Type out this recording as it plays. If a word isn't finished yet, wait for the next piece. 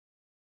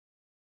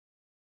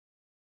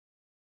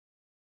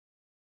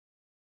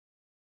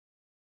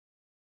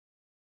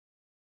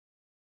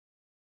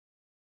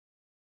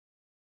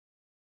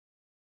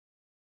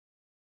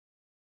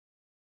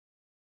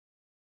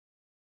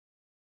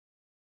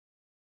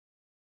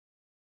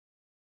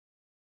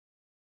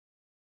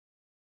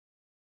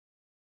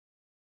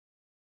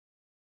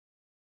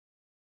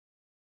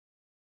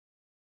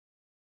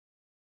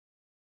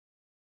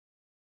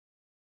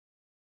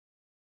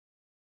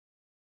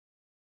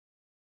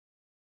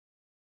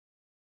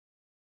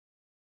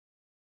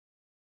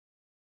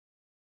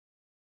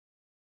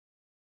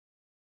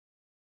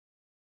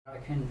I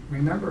can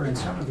remember, and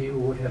some of you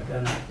would have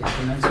been at the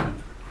commencement.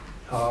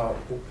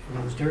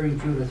 It was during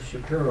Judith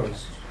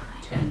Shapiro's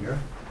tenure,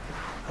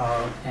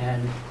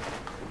 and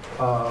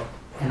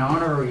an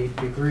honorary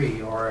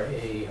degree or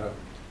a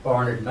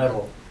Barnard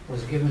medal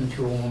was given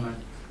to a woman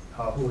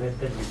who had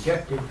been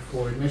rejected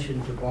for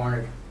admission to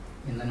Barnard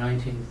in the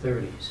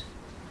 1930s,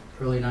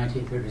 early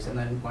 1930s, and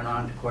then went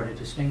on to quite a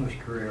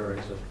distinguished career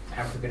as an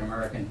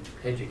African-American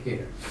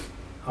educator.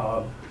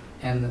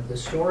 And the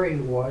story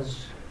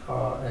was,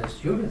 as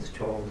Judith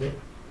told it,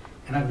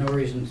 and I have no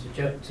reason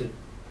to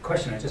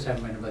question, I just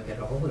haven't been able to get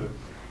a hold of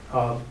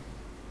her,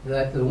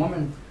 that the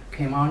woman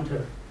came onto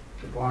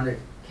the Barnard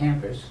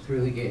campus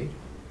through the gate,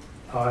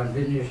 and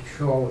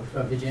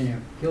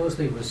Virginia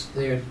Gildersleeve was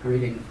there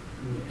greeting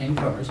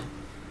incomers,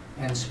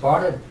 and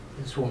spotted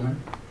this woman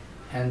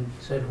and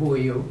said, "Who are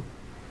you?"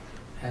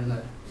 And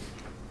the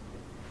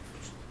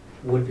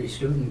would-be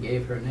student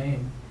gave her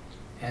name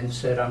and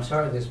said, "I'm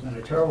sorry, there's been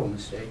a terrible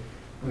mistake.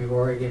 We've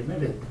already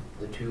admitted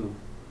the two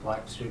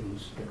black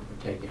students that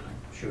were taken."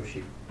 I'm sure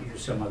she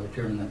used some other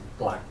term than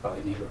black,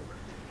 probably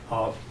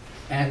Negro,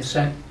 and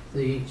sent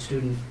the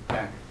student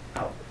back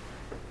out.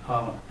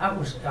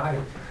 I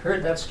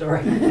heard that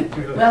story.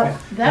 Well,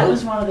 that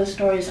was one of the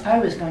stories I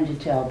was going to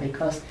tell,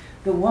 because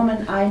the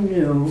woman I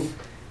knew,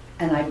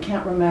 and I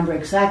can't remember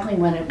exactly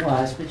when it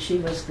was, but she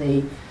was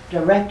the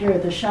director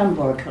of the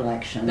Schomburg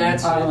collection in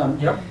Harlem.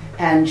 Yep.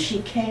 And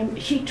she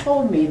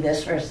told me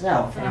this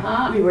herself.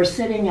 We were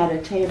sitting at a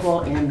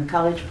table in the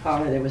college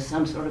parlor, there was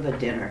some sort of a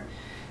dinner,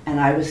 and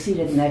I was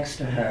seated next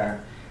to her.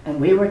 And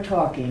we were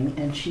talking,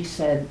 and she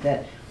said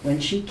that when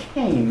she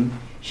came,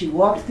 she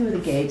walked through the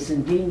gates,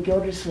 and Dean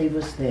Gildersleeve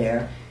was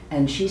there,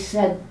 and she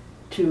said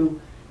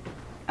to,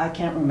 I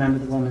can't remember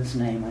the woman's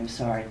name, I'm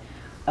sorry,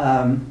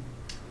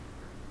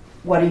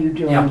 "What are you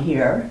doing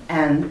here?"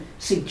 and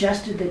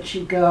suggested that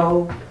she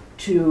go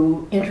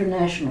to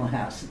International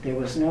House, that there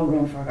was no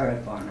room for her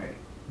at Barnard.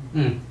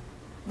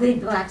 The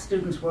black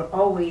students were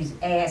always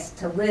asked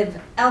to live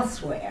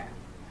elsewhere,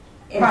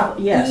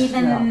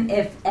 even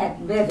if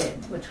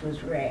admitted, which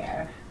was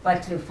rare,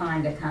 but to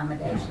find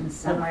accommodations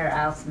somewhere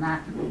else,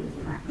 not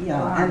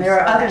and there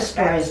are other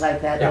stories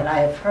like that that I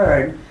have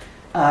heard,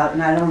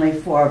 not only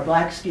for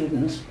black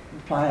students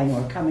applying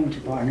or coming to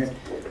Barnard,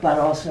 but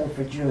also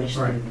for Jewish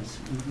students.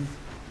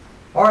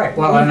 All right.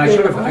 Well, and I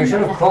should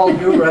have called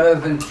you rather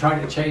than trying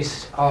to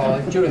chase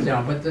Judith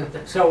down. But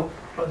so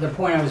the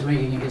point I was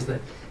making is that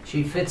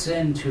she fits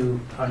into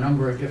a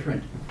number of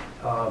different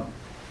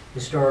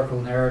historical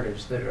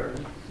narratives that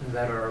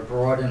are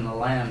abroad in the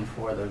land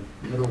for the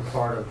middle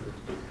part of the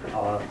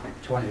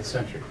 20th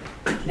century.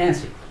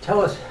 Nancy, tell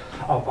us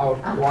about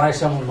why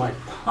someone might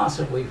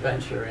possibly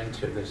venture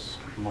into this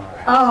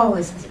morass. Oh,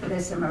 is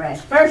this a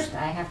morass? First,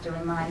 I have to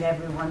remind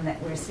everyone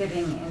that we're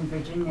sitting in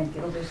Virginia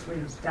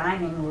Gildersleeve's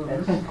dining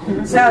room,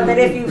 so that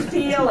if you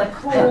feel a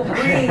cool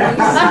breeze,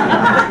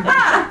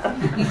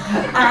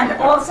 and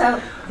also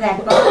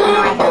that Bob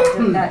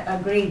and I have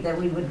agreed that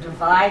we would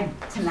divide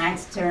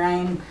tonight's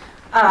terrain.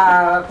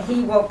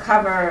 He will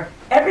cover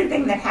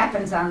everything that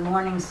happens on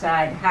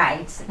Morningside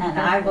Heights, and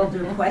I will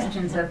do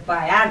questions of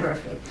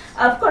biography.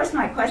 Of course,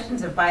 my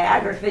questions of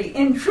biography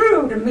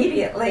intrude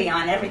immediately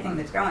on everything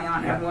that's going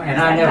on in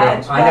Morningside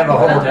Heights. And I never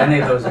hold to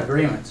any of those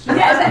agreements.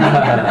 Yes, and he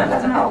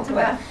doesn't hold to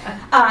it.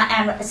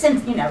 And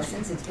since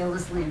it's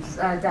Gildersleeve's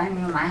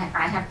dining room,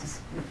 I have to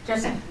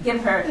just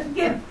give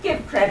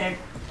credit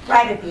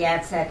right at the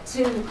outset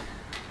to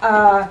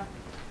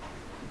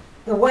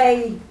the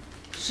way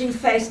she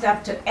faced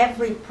up to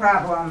every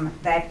problem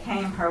that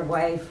came her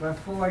way for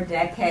 4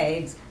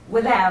 decades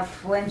without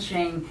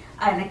flinching.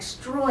 An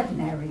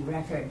extraordinary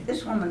record.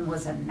 This woman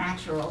was a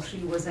natural. She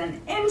was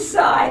an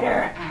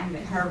insider, and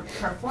her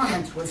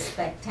performance was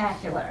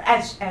spectacular,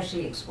 as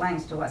she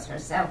explains to us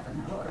herself in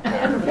her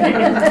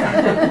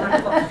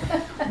autobiography.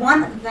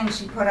 One of the things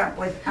she put up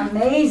with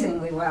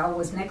amazingly well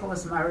was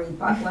Nicholas Murray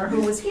Butler,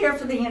 who was here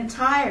for the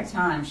entire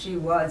time she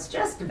was,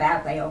 just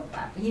about,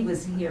 he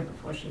was here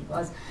before she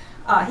was.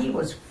 He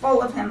was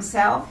full of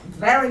himself,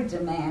 very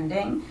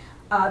demanding.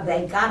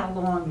 They got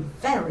along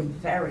very,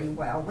 very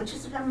well, which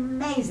is an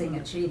amazing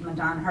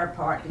achievement on her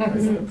part,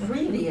 because the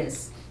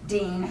previous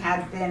dean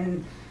had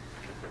been,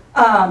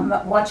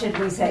 what should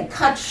we say,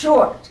 cut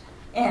short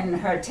in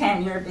her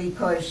tenure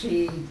because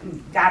she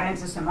got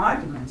into some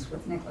arguments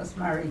with Nicholas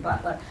Murray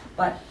Butler.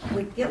 But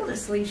with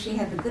Gildersleeve, she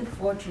had the good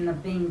fortune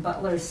of being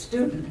Butler's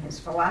student, his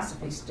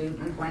philosophy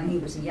student, when he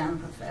was a young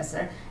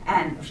professor,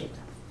 and she was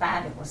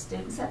fabulous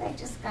student, so they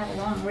just got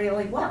along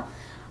really well.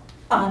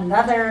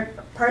 Another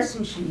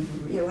person she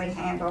really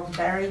handled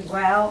very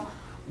well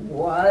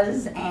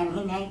was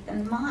Annie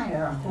Nathan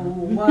Meyer, who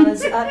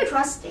was a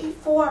trustee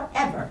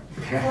forever,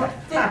 for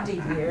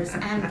 50 years,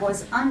 and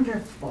was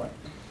underfoot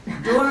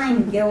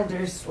during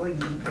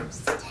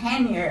Gildersleeve's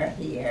tenure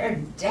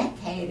here,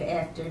 decade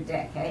after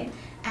decade.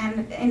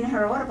 And in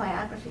her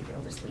autobiography,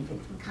 Gildersleeve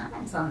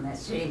comments on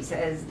this. She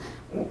says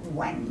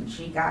when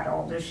she got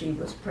older, she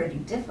was pretty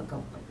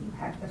difficult, but you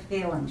had the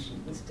feeling she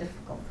was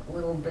difficult a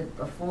little bit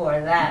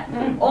before that.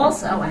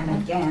 Also,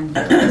 and again,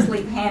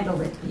 Gildersleeve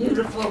handled it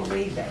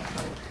beautifully. They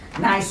had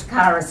nice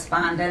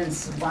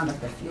correspondence, one of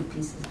the few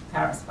pieces of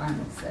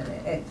correspondence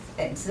that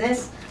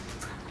exists.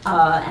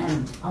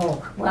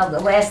 The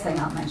last thing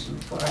I'll mention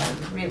before I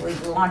really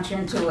launch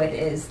into it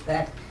is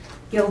that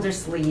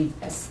Gildersleeve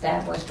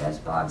established, as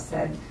Bob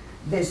said,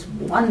 this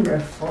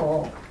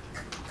wonderful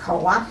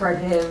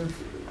cooperative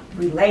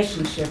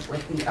relationship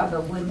with the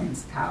other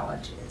women's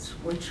colleges,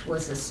 which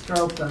was a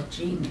stroke of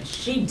genius.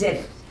 She did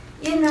it.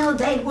 You know,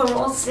 they were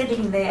all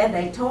sitting there,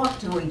 they talked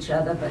to each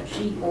other, but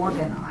she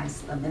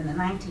organized them in the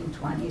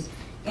 1920s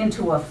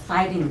into a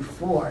fighting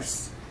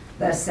force,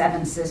 the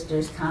Seven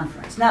Sisters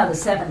Conference. No, the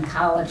Seven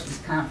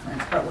Colleges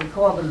Conference, but we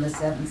call them the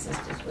Seven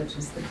Sisters, which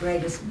is the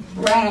greatest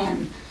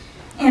brand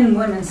in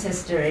women's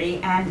history,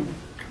 and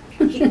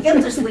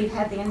Gildersleeve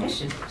had the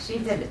initiative. She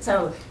did it.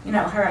 So, you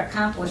know, her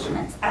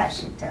accomplishments, as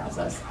she tells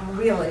us,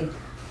 really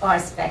are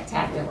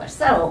spectacular.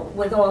 So,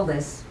 with all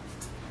this,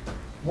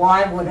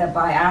 why would a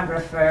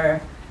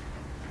biographer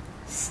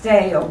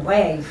stay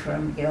away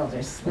from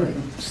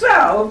Gildersleeve?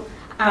 So,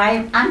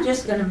 I'm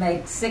just going to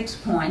make 6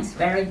 points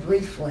very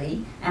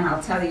briefly, and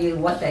I'll tell you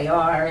what they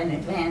are in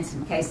advance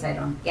in case I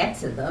don't get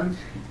to them.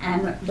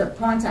 And the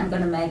points I'm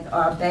going to make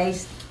are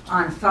based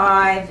on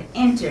 5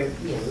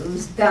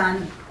 interviews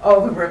done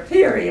over a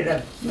period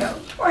of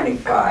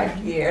 25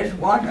 years.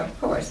 One, of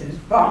course, is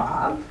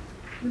Bob.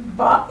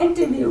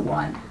 Interview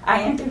 1.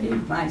 I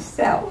interviewed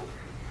myself.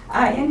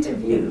 I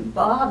interviewed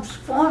Bob's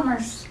former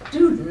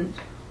student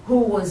who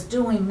was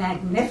doing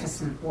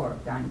magnificent work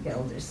on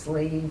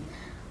Gildersleeve.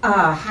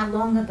 How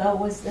long ago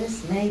was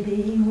this?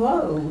 Maybe,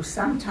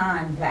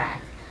 sometime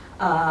back.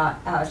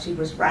 She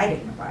was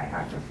writing a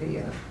biography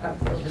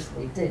of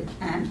Gildersleeve,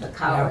 and the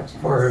college.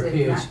 Yeah, for her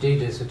PhD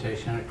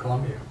dissertation at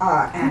Columbia.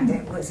 And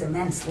it was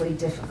immensely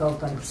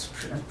difficult, but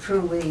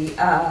truly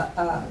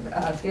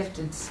a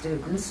gifted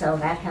student, so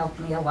that helped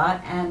me a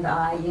lot. And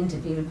I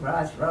interviewed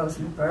Roz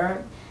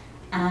Rosenberg.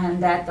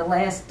 And at the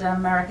last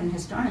American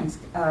Historians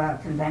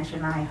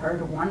Convention, I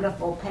heard a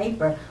wonderful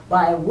paper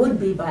by a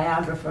would-be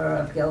biographer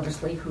of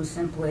Gildersleeve who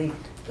simply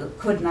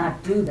could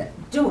not do it.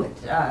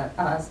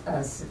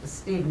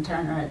 Stephen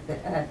Turner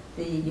at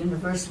the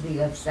University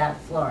of South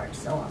Florida,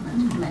 so I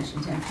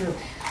mentioned him too.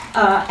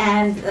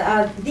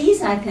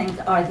 These, I think,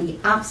 are the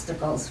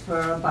obstacles for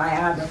a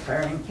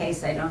biographer in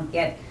case I don't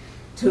get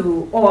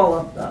to all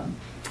of them.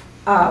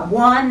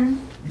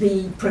 One,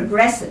 the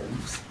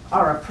progressives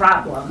are a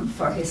problem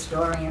for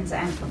historians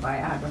and for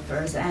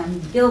biographers,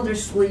 and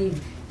Gildersleeve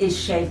is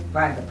shaped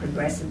by the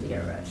progressive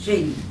era.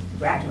 She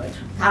graduates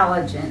from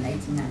college in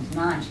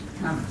 1899, she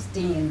becomes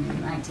dean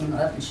in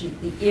 1911.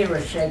 The era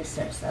shapes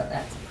her, so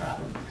that's a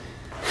problem.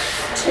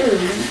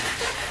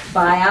 2,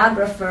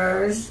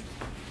 biographers,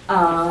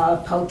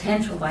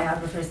 potential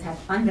biographers have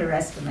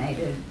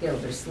underestimated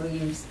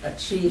Gildersleeve's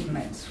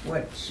achievements,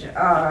 which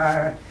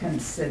are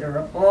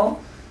considerable.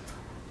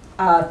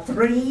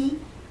 3,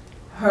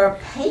 her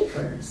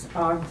papers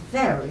are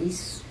very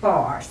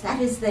sparse. That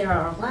is, there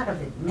are a lot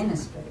of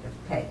administrative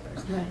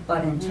papers,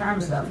 but in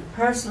terms of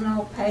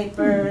personal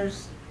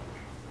papers,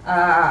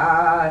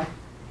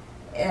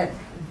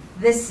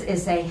 this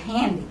is a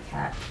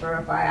handicap for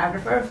a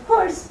biographer. Of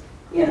course,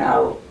 you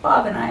know,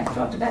 Bob and I have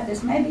talked about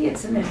this. Maybe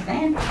it's an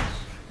advantage.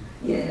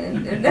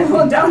 You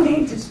don't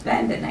need to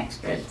spend an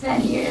extra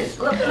 10 years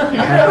looking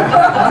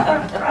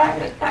at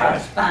private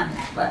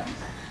correspondence. But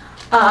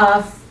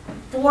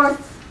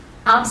 4th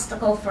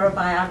obstacle for a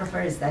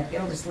biographer is that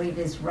Gildersleeve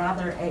is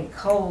rather a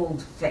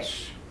cold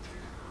fish.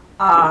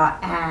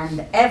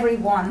 And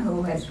everyone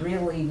who has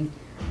really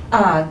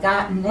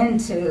gotten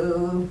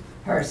into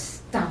her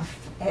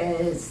stuff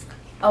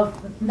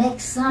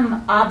makes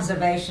some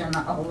observation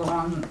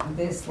along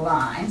this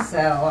line, so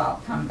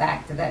I'll come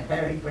back to that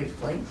very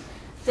briefly.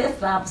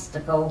 5th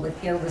obstacle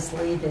with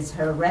Gildersleeve is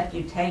her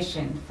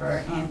reputation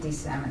for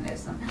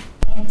anti-Semitism.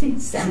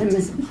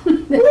 Anti-Semitism,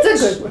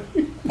 That's a good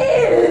one.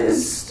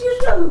 is,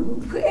 you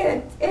know,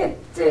 it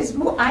is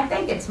more, I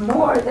think it's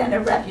more than a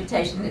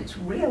reputation, it's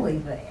really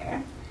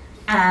there.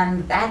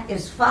 And that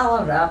is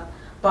followed up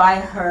by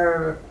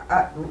her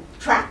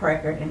track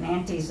record in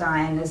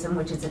anti-Zionism,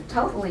 which is a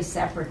totally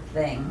separate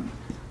thing.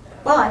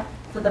 But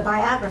for the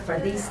biographer,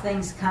 these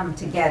things come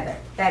together.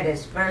 That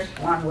is, first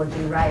one would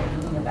be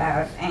writing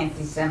about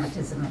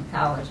anti-Semitism in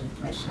college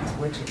admissions,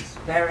 which is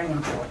very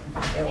important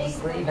for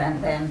Gildersleeve,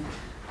 and then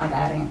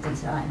about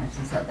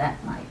anti-Zionism, so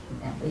that might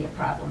be a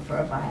problem for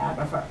a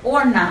biographer,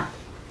 or not.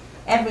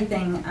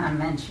 Everything I'm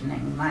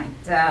mentioning might,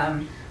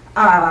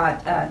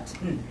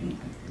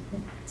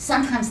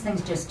 sometimes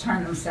things just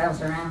turn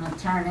themselves around and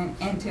turn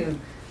into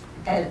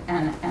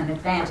an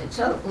advantage.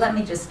 So let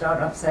me just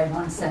start off, say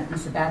one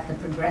sentence about the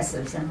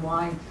progressives and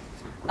why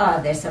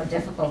they're so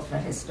difficult for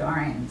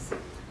historians.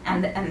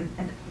 and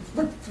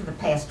for the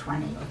past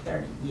 20 or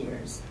 30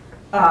 years,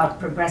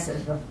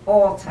 progressives of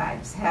all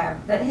types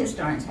the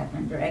historians have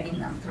been dragging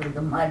them through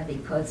the mud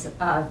because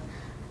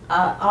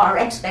our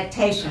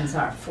expectations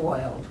are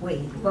foiled.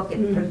 We look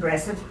at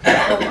progressive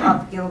people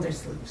of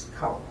Gildersleeve's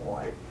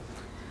cohort.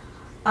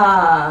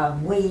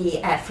 We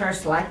at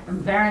first like them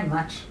very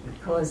much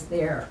because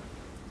they're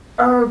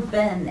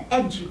urban,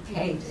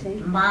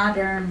 educated,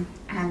 modern,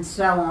 and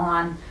so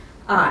on,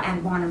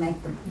 and want to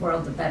make the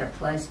world a better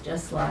place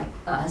just like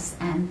us.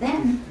 And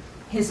then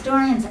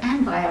historians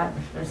and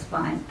biographers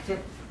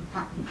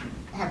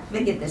have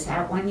figured this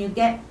out. When you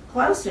get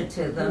closer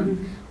to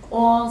them,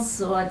 all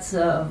sorts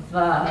of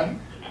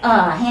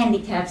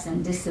handicaps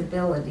and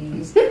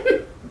disabilities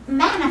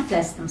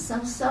manifest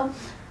themselves. So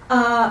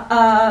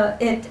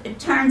it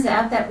turns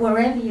out that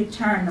wherever you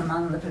turn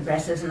among the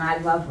progressives, and I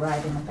love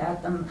writing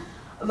about them,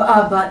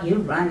 but you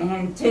run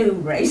into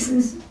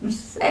racism,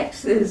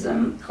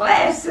 sexism,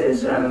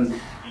 classism,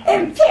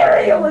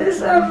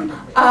 imperialism,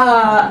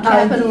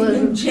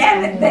 capitalism.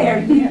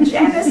 They're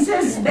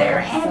eugenicists, they're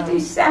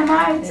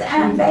anti-Semites,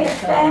 and they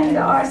offend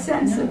our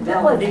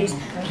sensibilities.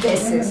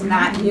 This is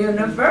not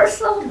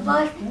universal,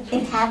 but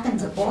it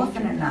happens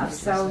often enough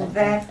so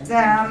that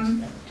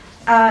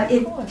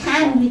it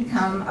can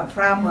become a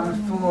problem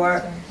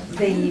for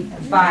the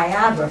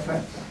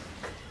biographer.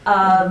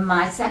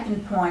 My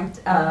second point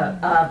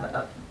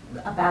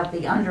about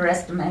the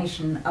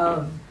underestimation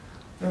of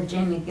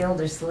Virginia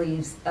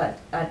Gildersleeve's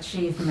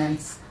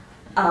achievements,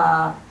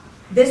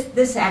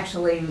 this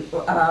actually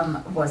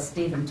was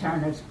Stephen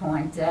Turner's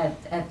point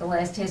at the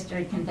last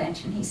history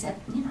convention. He said,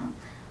 you know,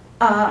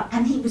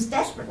 and he was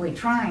desperately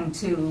trying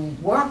to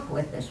work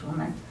with this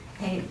woman.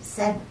 He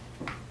said,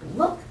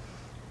 look,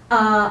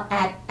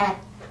 at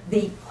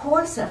the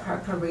course of her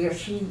career,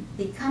 she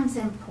becomes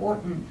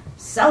important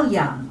so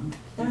young,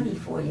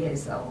 34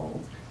 years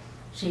old.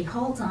 She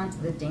holds on to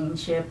the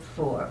deanship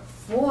for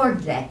 4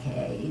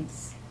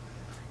 decades.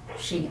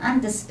 She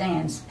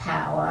understands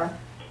power.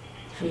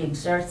 She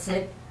exerts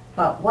it.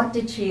 But what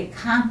did she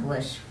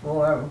accomplish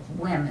for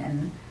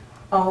women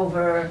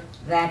over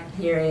that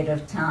period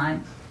of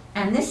time?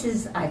 And this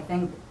is, I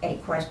think, a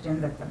question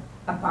that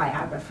a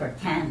biographer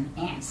can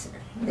answer.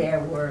 There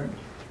were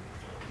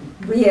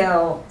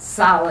real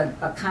solid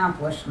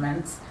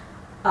accomplishments,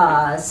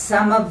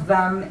 some of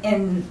them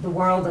in the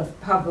world of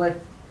public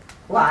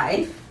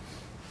life,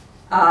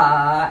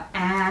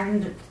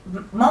 and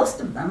most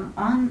of them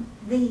on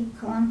the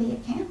Columbia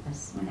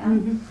campus, you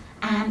know.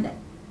 And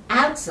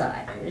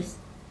outsiders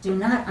do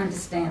not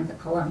understand the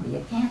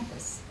Columbia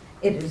campus.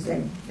 It is a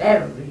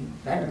very,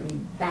 very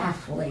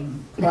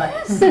baffling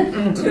place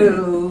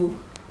to,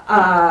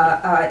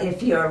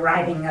 if you're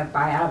writing a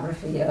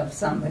biography of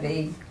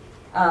somebody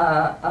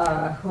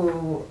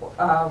who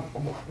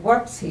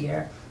works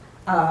here,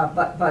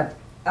 but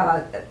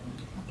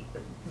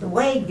the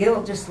way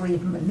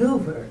Gildersleeve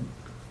maneuvered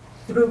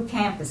through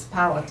campus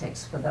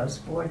politics for those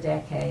 4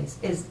 decades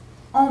is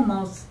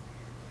almost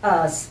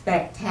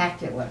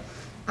spectacular.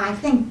 I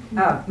think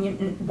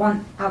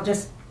I'll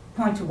just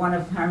point to one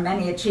of her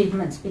many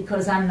achievements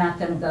because I'm not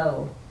going to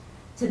go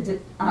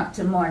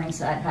to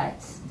Morningside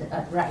Heights.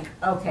 Right,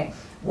 okay.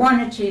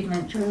 One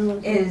achievement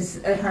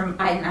is her,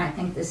 and I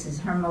think this is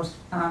her most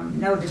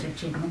noted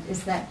achievement,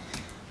 is that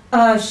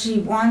she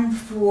won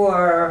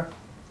for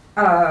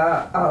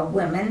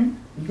women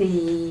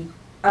the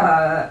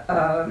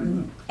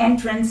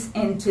entrance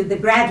into the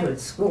graduate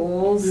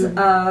schools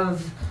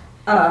of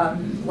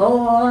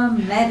law,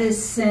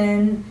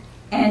 medicine,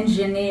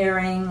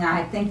 engineering.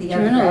 I think the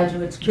other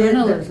graduates.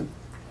 Journalism.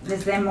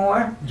 Is there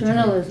more?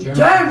 Journalism.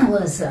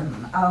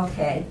 Journalism.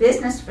 Okay.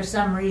 Business, for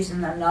some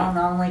reason, are known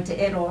only to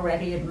it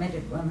already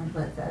admitted women,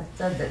 but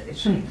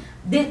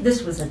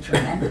this was a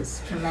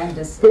tremendous,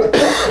 tremendous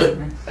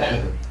achievement.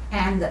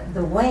 And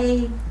the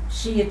way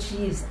she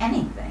achieves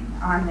anything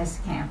on this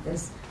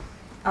campus,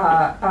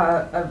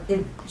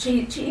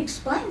 she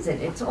explains it.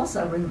 It's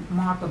also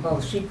remarkable.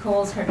 She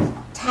calls her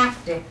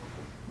tactic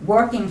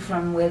working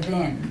from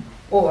within,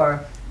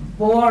 or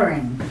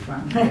boring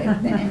from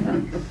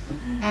within.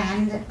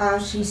 And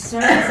she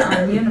serves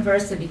on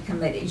university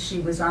committees. She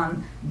was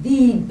on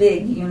the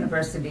big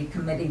university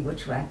committee,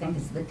 which I think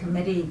is the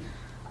committee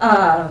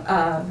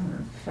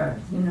for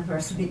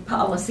university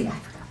policy. I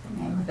forgot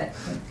the name of it.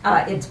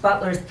 It's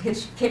Butler's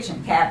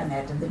kitchen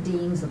cabinet of the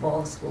deans of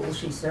all schools.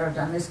 She served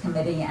on this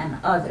committee and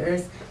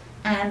others.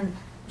 And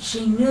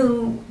she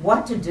knew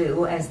what to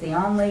do as the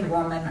only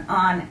woman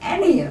on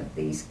any of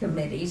these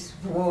committees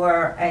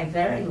for a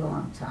very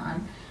long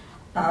time.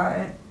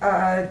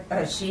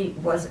 She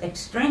was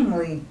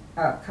extremely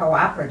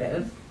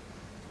cooperative.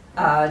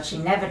 She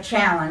never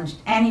challenged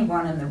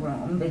anyone in the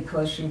room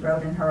because she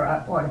wrote in her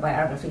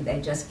autobiography,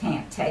 they just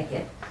can't take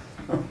it.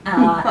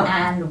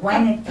 And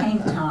when it came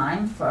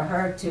time for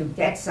her to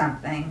get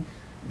something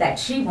that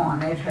she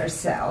wanted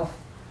herself,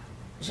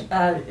 she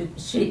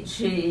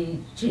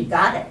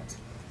got it.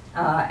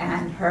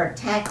 And her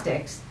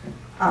tactics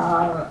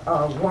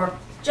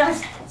worked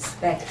just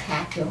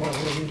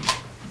spectacularly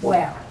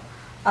well.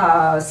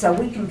 So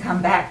we can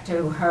come back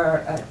to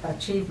her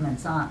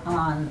achievements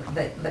on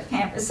the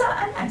campus,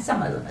 and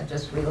some of them are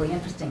just really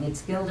interesting.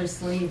 It's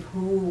Gildersleeve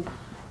who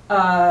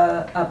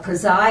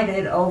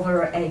presided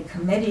over a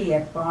committee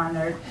at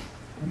Barnard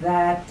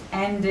that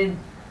ended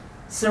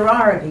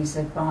sororities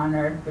at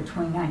Barnard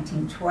between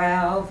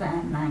 1912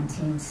 and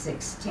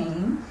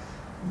 1916.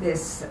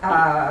 This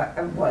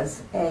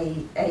was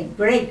a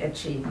great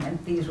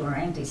achievement. These were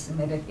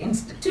anti-Semitic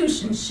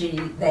institutions.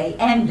 They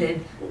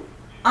ended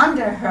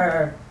under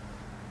her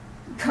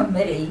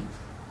committee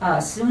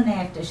soon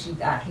after she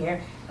got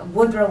here.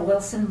 Woodrow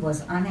Wilson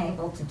was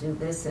unable to do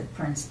this at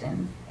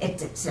Princeton.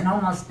 It's an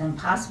almost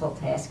impossible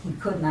task. He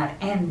could not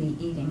end the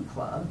eating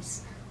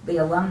clubs. The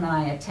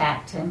alumni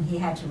attacked him. He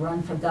had to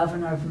run for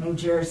governor of New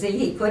Jersey.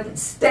 He couldn't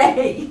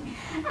stay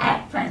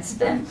at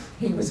Princeton.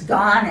 He was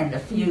gone in a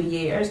few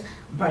years,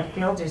 but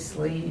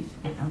Gildersleeve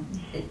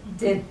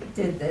did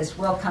this.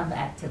 We'll come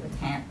back to the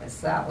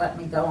campus. Let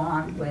me go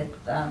on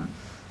with the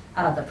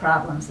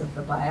problems of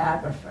the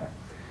biographer.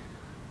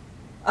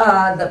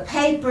 The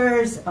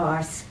papers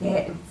are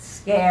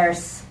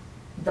scarce.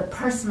 The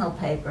personal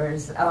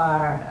papers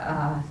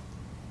are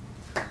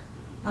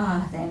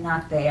they're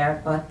not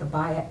there, but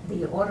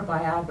the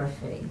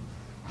autobiography.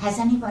 Has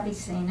anybody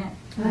seen it?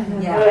 I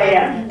have. Yeah. Oh,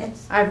 yeah.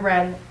 I've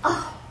read it.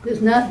 Oh,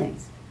 There's nothing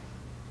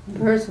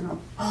personal.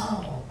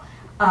 oh.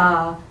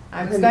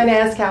 I was going to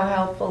ask how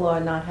helpful or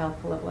not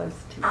helpful it was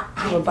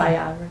to a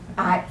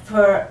biographer.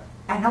 For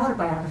an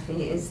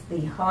autobiography is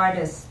the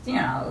hardest,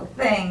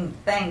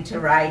 thing to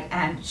write,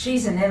 and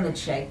she's an image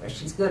shaper.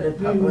 She's good at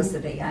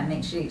publicity. I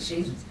mean,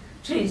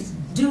 she's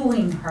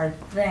doing her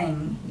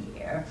thing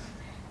here,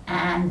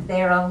 and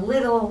there are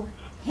little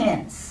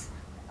hints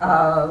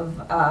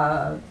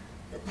of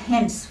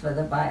hints for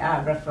the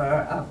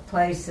biographer of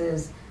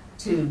places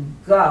to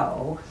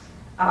go.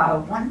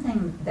 One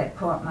thing that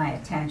caught my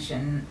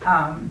attention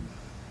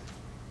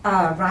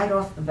right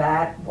off the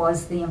bat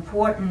was the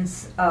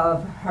importance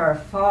of her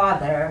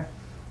father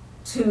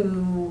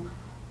to,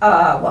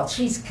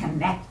 she's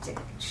connected.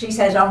 She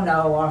says, oh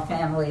no, our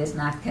family is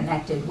not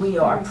connected. We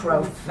are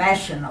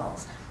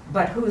professionals.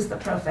 But who's the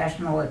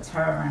professional? It's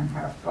her and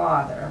her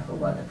father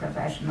who are the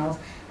professionals.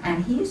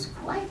 And he's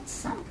quite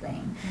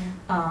something.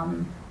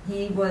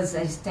 He was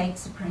a state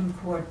Supreme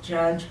Court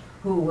judge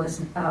who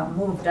was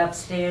moved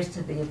upstairs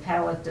to the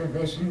appellate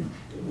division,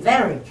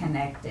 very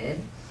connected.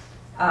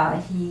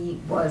 He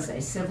was a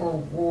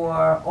Civil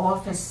War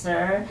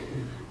officer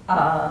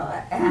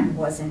and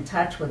was in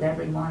touch with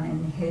everyone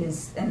in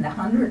the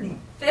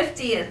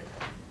 150th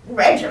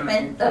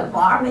Regiment of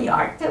Army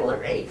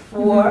Artillery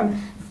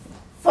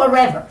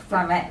forever,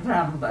 from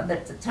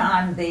the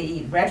time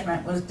the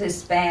regiment was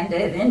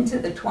disbanded into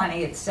the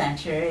 20th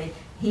century.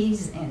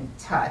 He's in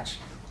touch,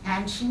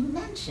 and she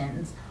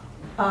mentions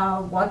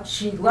what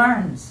she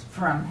learns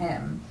from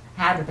him,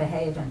 how to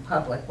behave in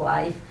public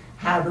life,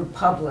 how to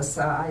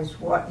publicize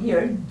what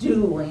you're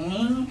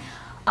doing,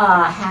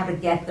 how to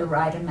get the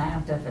right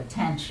amount of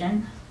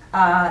attention.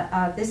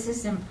 This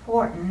is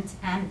important,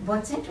 and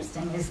what's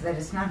interesting is that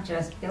it's not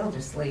just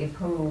Gildersleeve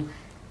who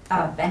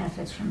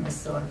benefits from this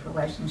sort of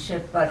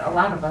relationship, but a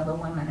lot of other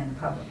women in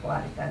public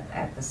life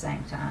at the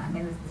same time. I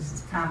mean, this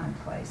is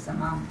commonplace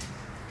among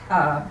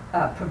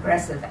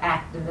progressive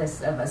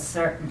activists of a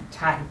certain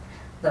type.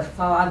 The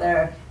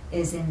father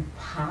is in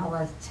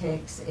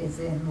politics, is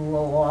in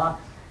law,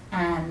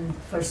 and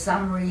for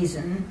some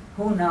reason,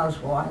 who knows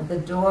why, the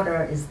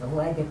daughter is the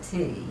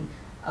legatee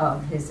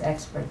of his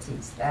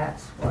expertise.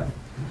 That's what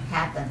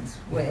happens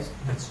with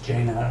That's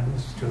Jane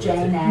Addams, too.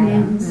 Jane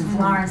Addams,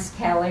 Florence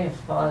Kelley, her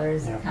father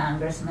is a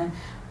congressman.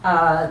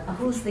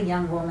 Who's the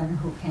young woman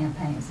who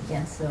campaigns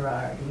against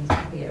sororities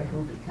here?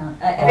 Who becomes?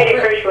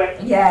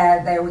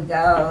 Yeah, there we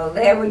go.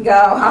 There we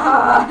go.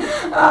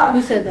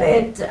 Who said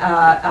that?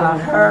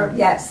 Her.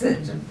 Yes.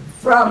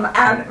 From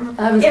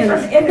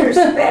inner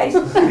space.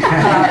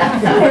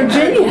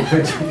 Virginia.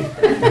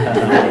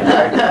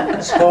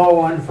 Score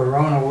one for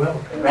Rona Will.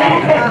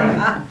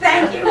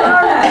 Thank you,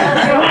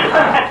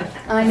 Rona.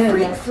 I know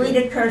that.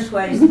 Frida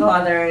Kurzweil's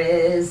father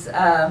is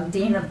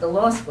dean of the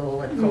law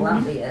school at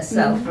Columbia,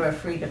 so for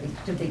Frida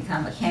to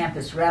become a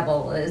campus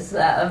rebel is,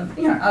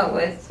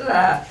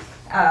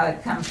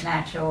 comes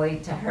naturally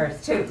to her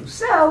too.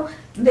 So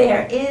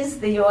there is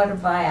the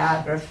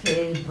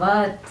autobiography,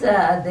 but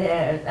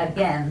there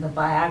again, the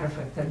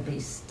biographer could be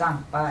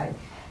stumped by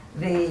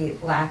the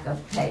lack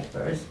of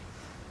papers.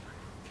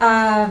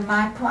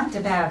 My point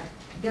about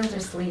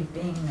Gildersleeve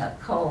being a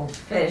cold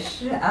fish,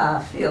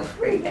 feel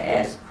free to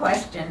ask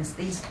questions.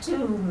 These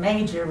two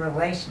major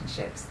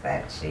relationships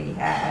that she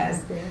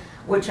has,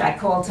 which I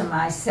call to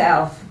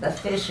myself the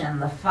fish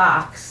and the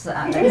fox.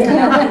 There's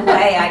no other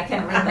way I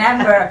can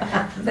remember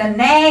the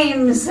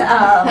names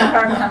of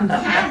her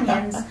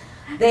companions.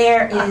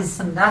 There is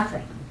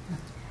nothing.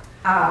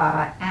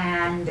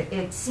 And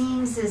it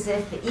seems as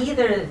if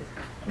either,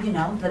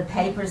 the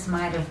papers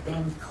might have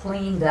been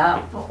cleaned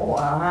up,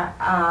 or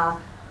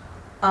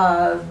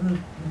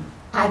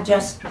I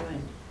just,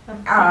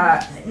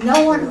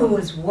 no one who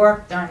has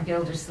worked on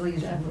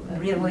Gildersleeve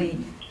really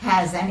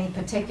has any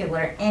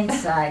particular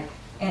insight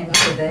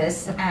into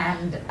this,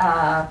 and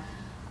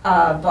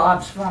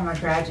Bob's former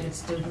graduate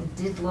student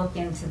did look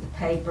into the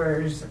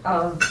papers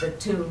of the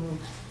two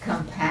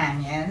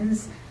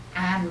companions,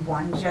 and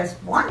one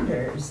just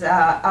wonders.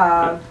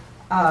 The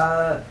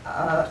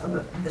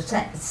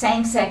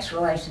same-sex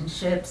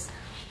relationships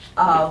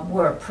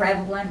were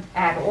prevalent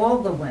at all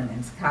the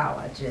women's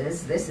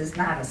colleges. This is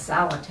not a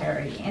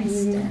solitary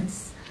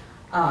instance,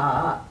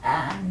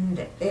 and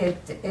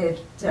it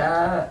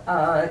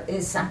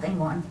is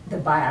something the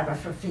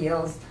biographer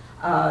feels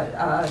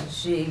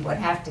she would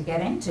have to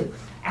get into.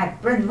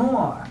 At Bryn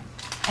Mawr,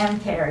 M.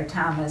 Carey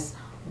Thomas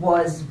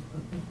was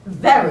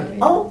very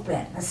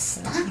open,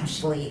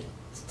 astonishingly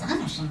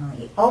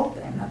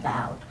open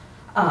about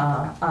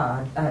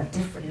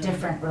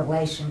different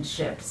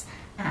relationships,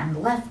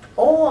 and left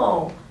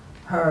all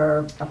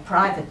her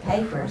private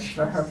papers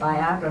for her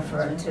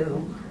biographer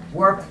to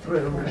work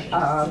through,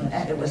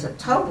 and it was a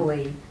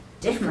totally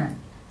different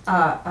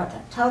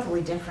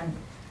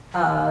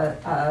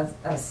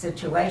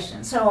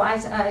situation. So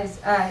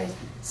I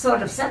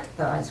sort of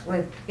sympathize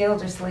with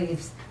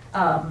Gildersleeve's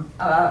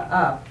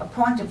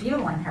point of view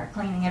on her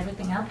cleaning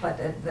everything up, but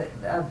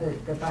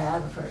the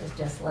biographer is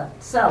just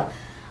left. So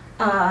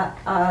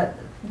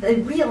the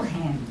real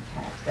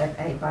handicap that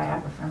a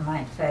biographer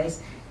might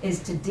face is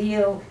to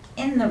deal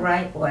in the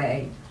right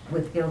way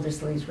with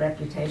Gildersleeve's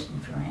reputation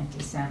for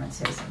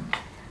anti-Semitism,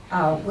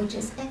 which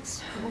is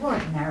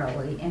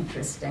extraordinarily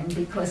interesting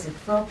because it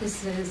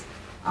focuses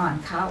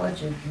on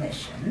college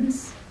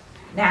admissions.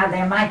 Now,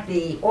 there might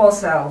be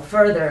also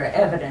further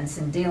evidence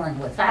in dealing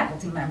with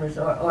faculty members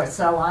or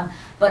so on,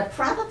 but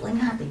probably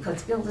not,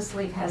 because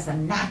Gildersleeve has a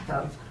knack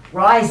of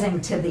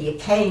rising to the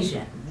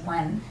occasion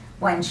when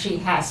she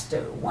has to.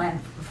 When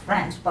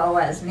French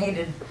Boas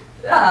needed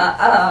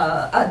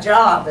a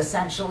job,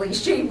 essentially,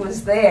 she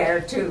was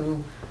there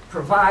to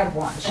provide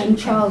one. And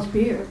Charles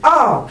Beard.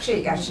 Oh,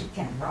 she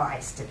can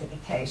rise to the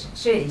occasion.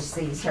 She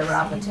sees her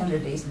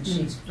opportunities, and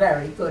she's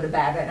very good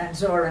about it. And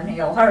Zora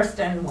Neale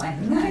Hurston,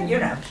 when, you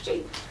know,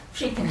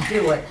 she can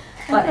do it.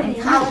 But in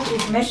college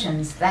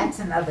admissions, that's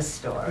another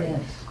story.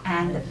 Yes.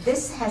 And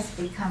this has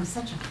become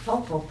such a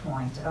focal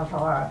point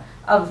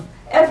of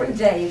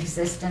everyday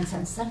existence,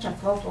 and such a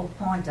focal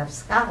point of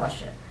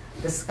scholarship.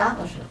 The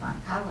scholarship on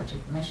college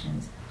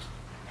admissions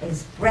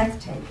is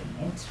breathtaking.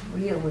 It's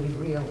really,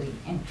 really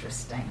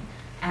interesting.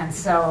 And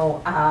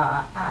so,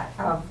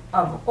 of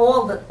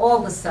all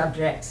the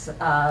subjects,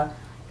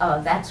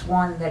 that's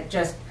one that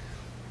just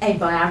a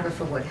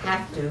biographer would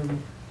have to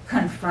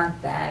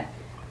confront that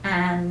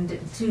and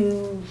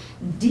to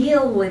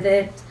deal with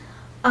it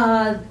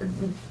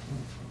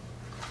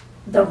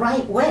the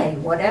right way,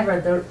 whatever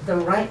the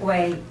right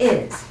way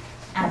is.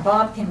 And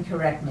Bob can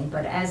correct me,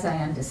 but as I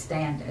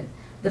understand it,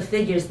 the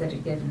figures that are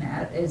given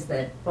out is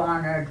that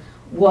Barnard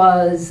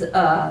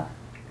had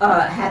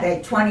a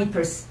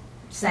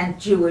 20%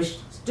 Jewish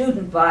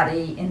student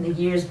body in the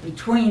years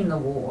between the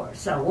war.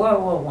 So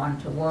World War I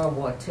to World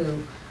War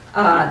II,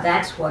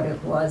 that's what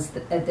it was.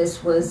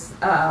 This was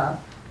a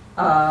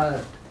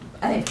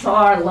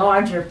far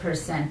larger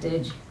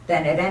percentage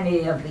than at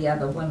any of the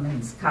other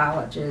women's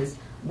colleges,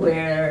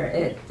 where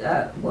it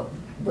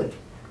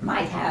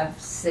might have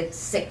 6,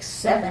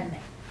 7,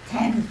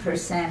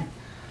 10%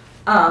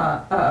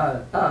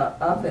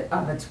 of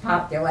its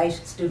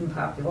population, student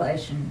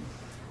population,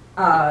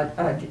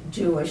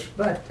 Jewish,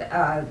 but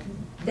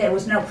there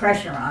was no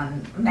pressure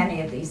on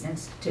many of these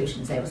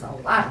institutions. There was a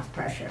lot of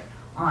pressure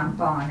on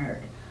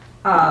Barnard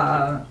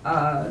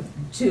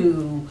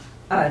to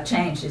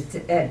change its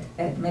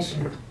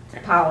admission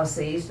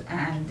policies,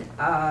 and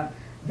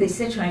the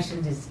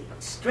situation is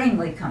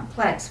extremely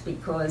complex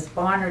because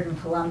Barnard and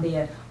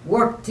Columbia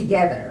worked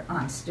together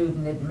on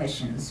student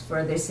admissions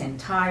for this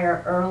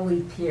entire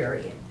early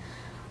period.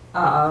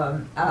 I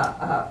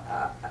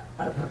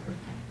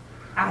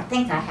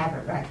think I have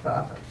it right,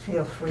 Bob.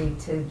 Feel free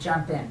to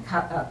jump in.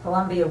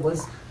 Columbia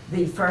was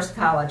the first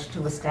college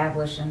to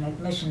establish an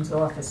admissions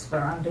office for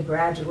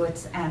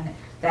undergraduates, and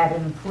that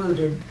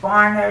included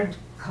Barnard,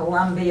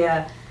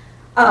 Columbia,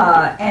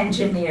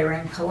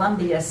 engineering.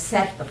 Columbia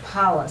set the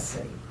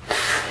policy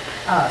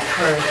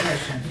for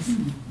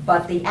admissions,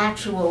 but the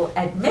actual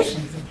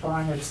admissions of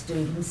Barnard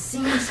students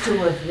seems to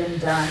have been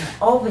done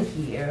over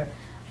here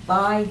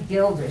by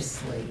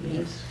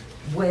Gildersleeve,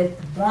 with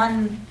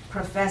one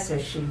professor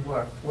she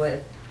worked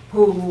with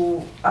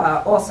who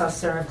also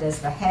served as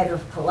the head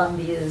of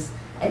Columbia's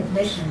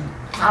admission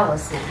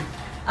policy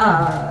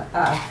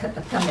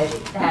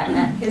committee,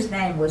 and his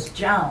name was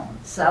Jones.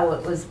 So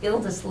it was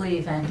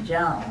Gildersleeve and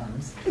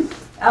Jones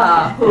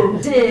who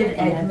did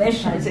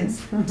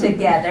admissions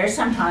together.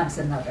 Sometimes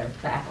another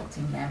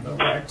faculty member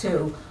or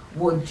two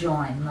would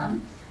join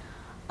them.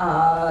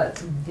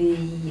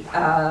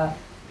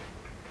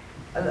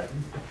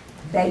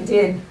 They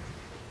did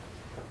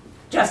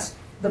just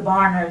the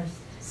Barnard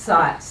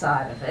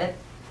side of it.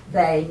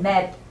 They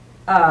met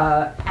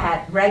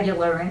at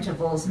regular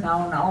intervals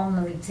known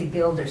only to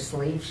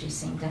Gildersleeve. She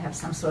seemed to have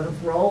some sort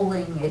of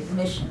rolling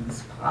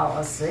admissions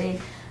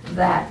policy.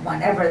 that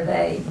whenever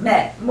they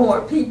met,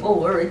 more people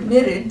were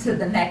admitted to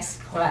the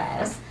next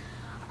class.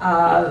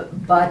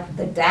 But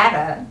the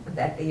data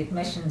that the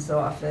admissions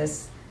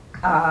office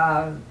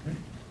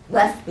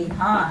left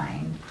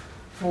behind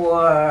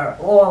for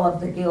all of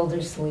the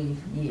Gildersleeve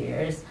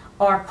years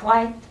are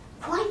quite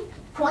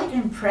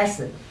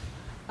impressive.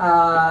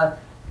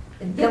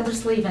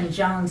 Gildersleeve and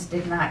Jones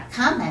did not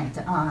comment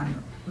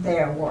on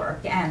their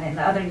work, and in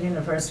other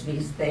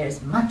universities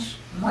there's much,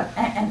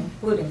 and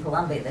including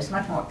Columbia, there's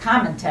much more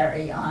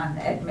commentary on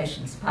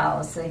admissions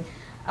policy.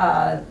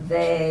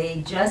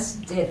 They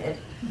just did it,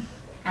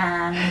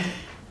 and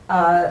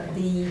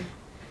the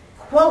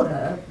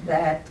quota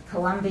that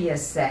Columbia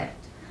set,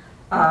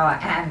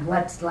 and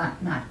let's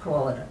not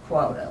call it a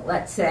quota,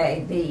 let's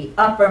say the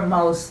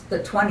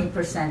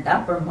 20%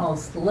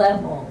 uppermost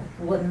level,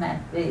 wouldn't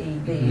that be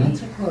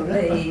That's a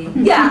quota.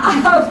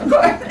 yeah, of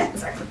course,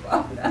 that's a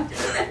quota.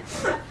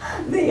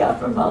 The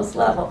uppermost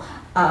level.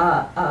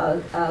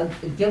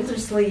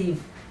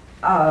 Gildersleeve,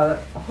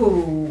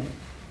 who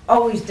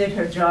always did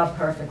her job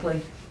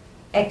perfectly,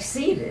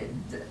 exceeded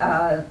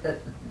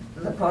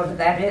the quota.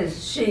 That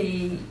is,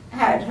 she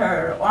had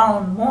her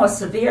own more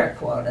severe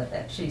quota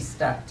that she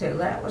stuck to.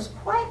 That was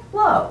quite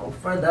low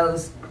for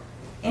those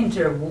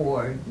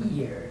interwar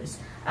years.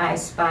 I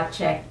spot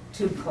checked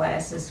 2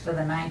 classes for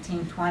the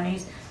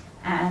 1920s,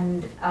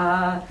 and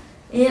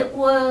it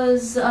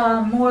was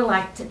more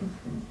like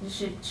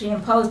she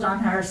imposed on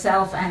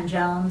herself and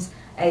Jones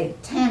a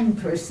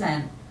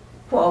 10%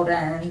 quota,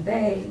 and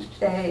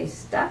they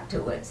stuck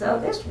to it. So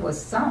this was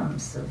some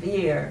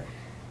severe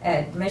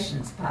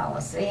admissions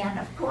policy, and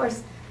of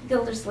course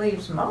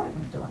Gildersleeve's motive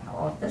in doing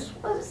all of this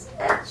was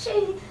that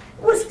she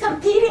was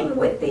competing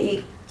with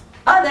the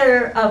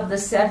other of the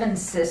 7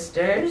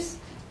 sisters,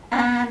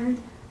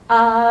 and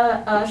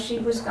she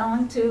was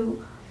going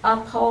to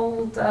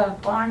uphold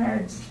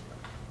Barnard's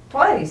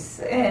place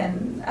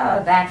in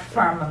that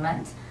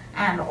firmament,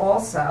 and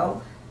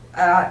also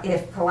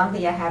if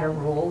Columbia had a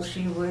rule,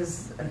 she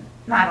was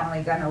not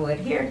only going to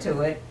adhere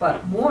to it,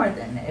 but more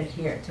than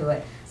adhere to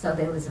it. So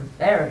there was a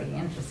very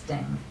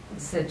interesting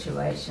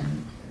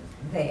situation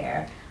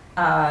there.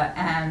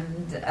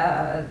 And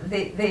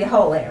the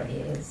whole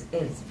area is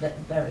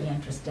very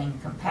interesting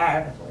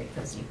comparatively,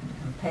 because you can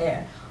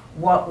compare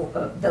what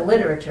the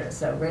literature is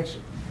so rich.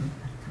 You can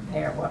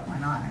compare what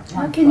went on at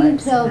one How can you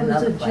place tell and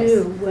who's another a place.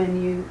 Jew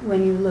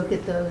when you look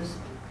at those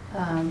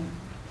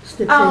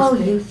statistics? Oh,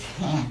 you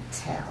can't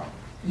tell.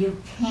 You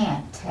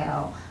can't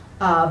tell.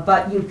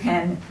 But you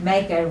can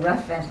make a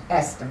rough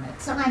estimate.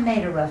 So I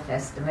made a rough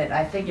estimate.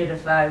 I figured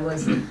if I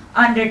was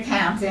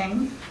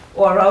undercounting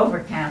or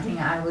overcounting,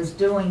 I was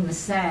doing the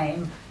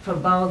same for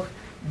both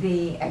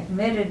the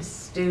admitted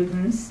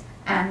students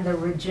and the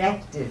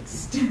rejected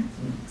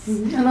students.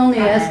 I'm only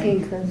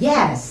asking because,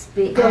 Yes.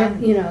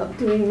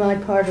 doing my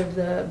part of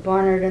the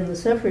Barnard and the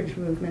suffrage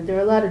movement, there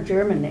are a lot of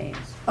German names.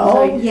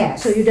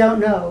 Yes. So you don't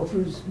know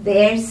who's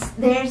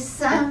There's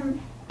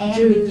some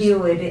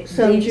ambiguity.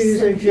 Some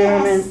Jews are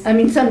German. Yes. I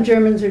mean, some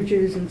Germans are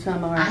Jews and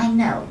some aren't. I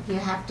know. You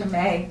have to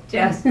make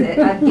just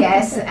a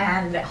guess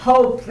and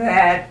hope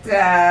that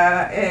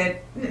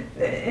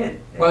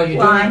it Well,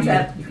 lines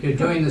up. you're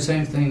doing the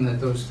same thing that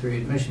those 3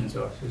 admissions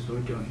officers were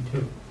doing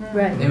too.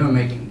 Right. They were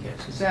making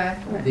guesses.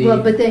 Exactly.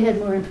 Well, but they had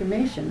more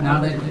information. No,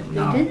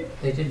 though.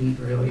 they didn't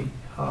really.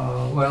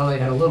 Well, they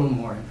had a little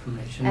more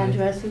information.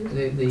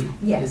 Addresses?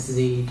 Yes.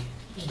 The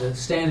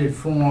standard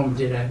form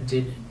did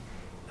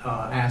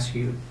ask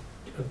you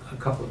a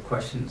couple of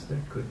questions that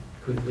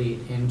could lead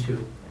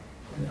into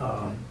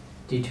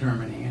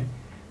determining it.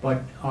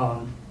 But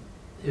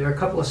there are a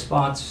couple of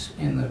spots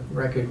in the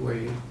record where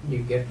you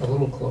get a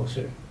little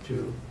closer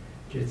to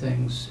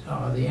things.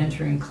 The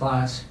entering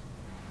class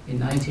in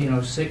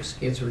 1906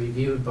 gets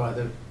reviewed by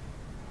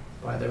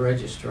the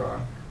registrar,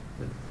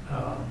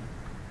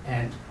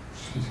 and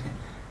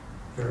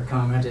her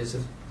comment is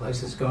the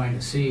place is going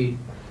to seed.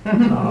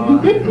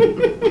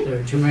 There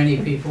are too many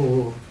people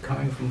who are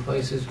coming from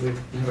places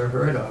we've never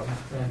heard of,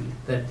 and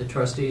that the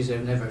trustees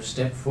have never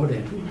stepped foot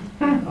in.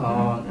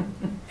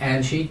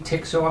 And she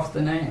ticks off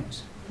the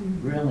names.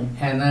 Really?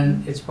 And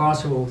then it's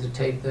possible to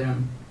take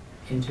them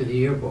into the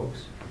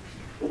yearbooks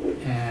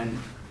and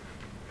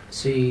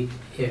see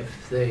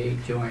if they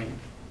join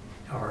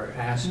or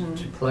asked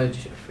to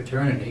pledge a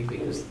fraternity,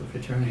 because the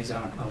fraternities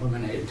aren't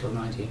eliminated until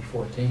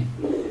 1914.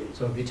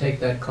 So if you take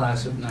that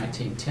class of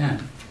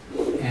 1910,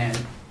 and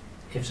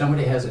if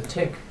somebody has a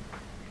tick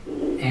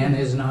and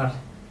is not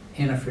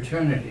in a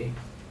fraternity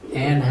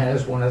and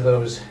has one of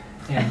those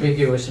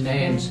ambiguous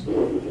names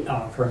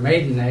for a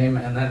maiden name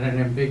and then an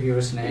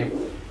ambiguous name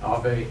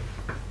of a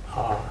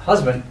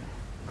husband,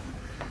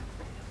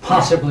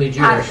 possibly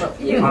Jewish,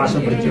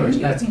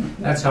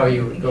 That's how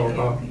you would go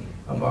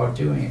about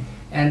doing it.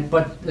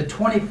 But the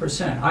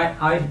 20%,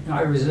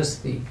 I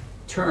resist the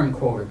term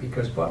quota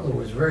because Butler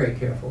was very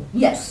careful.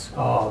 Yes.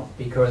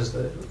 Because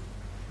the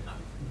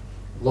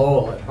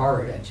Lowell at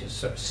Harvard had just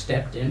sort of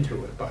stepped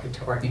into it by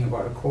talking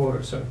about a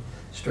quota so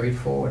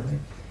straightforwardly.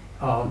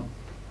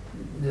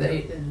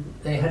 they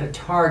had a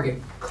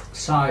target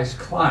size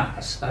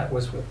class. That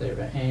was what they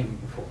were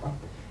aiming for,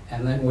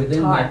 and then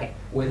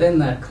within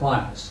that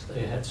class,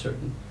 they had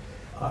certain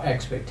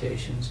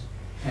expectations,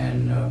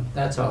 and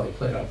that's how they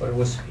played out. But it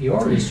was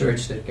your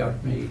research that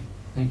got me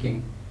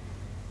thinking.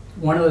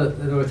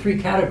 There were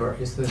three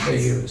categories that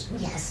they used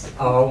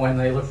when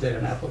they looked at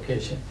an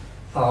application.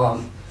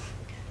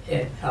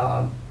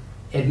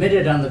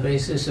 Admitted on the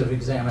basis of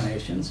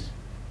examinations,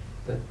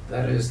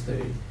 that is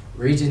the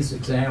Regents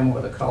exam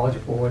or the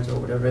College Boards or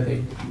whatever,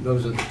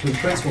 those are the two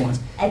principal ones.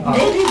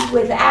 Admitted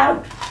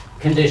without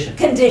condition.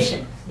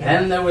 Condition.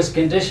 Then there was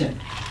condition.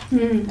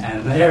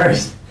 And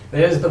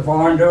there's the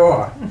barn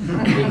door.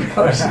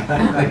 Because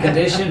the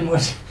condition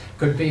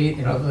could be,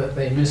 that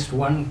they missed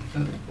one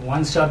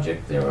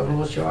subject they were a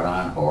little short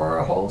on, or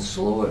a whole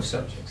slew of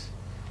subjects.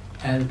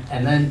 And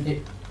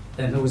then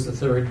there was the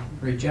third,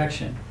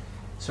 rejection.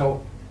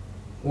 So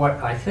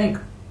what I think,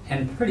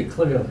 and pretty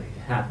clearly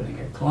happening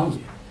at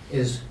Columbia,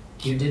 is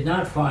you did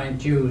not find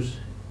Jews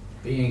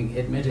being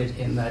admitted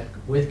in that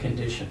with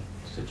condition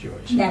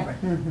situation. Never.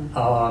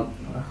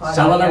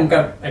 Some of them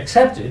got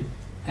accepted,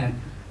 and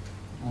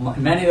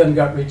many of them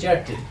got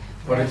rejected.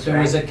 But if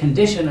there was a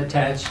condition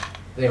attached,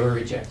 they were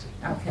rejected.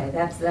 Okay,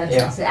 that's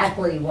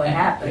exactly what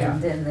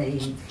happened in the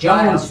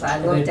Jones, files I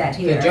looked at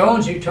here. The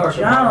Jones you talked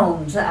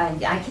about. Jones,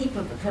 I keep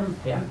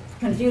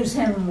confuse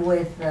him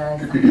with...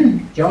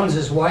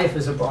 Jones's wife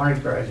is a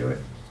Barnard graduate,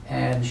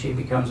 and she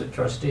becomes a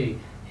trustee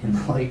in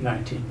the late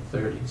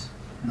 1930s.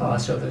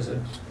 So there's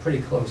a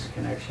pretty close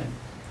connection.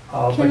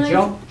 But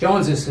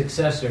Jones's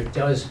successor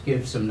does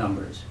give some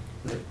numbers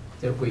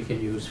that we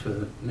can use for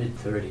the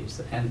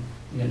mid-30s, and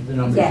the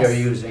numbers they're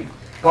using.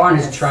 Barn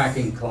is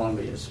tracking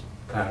Columbia's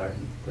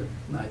pattern, but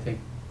I think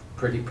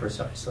pretty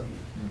precisely.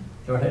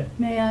 Go ahead.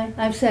 May I?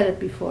 I've said it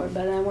before,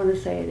 but I want to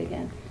say it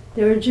again.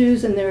 There are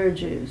Jews and there are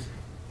Jews.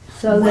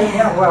 So we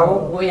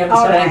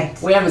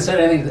haven't said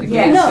anything that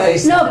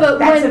can't say no, but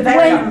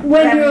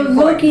when you're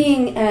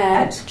looking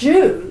at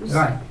Jews,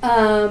 right.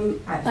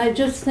 I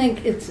just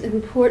think it's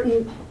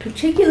important,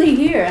 particularly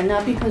here, and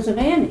not because of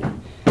Annie,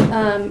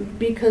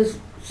 because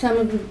some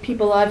of the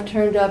people I've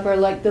turned up are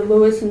like the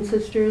Lewis and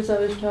sisters I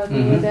was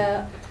talking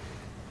about.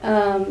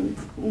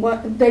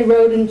 They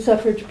rode in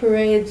suffrage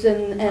parades,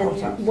 and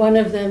one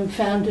of them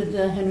founded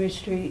the Henry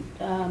Street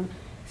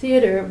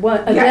Theater.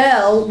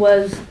 Adele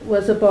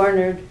was a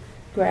Barnard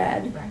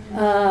grad.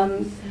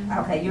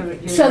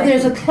 So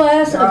there's a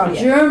class of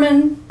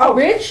German,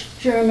 rich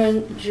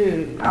German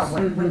Jews,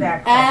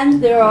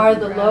 and there are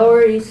the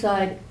Lower East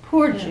Side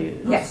poor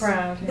Jews. Yes,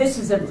 this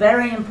is a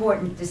very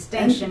important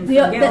distinction for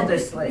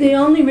Gildersleeve. The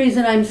only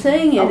reason I'm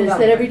saying it is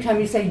that every time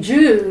you say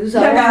Jews,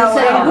 I want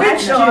to say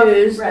which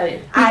Jews,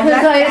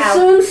 because I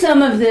assume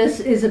some of this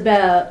is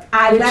about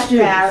I left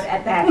Jews. out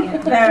at that.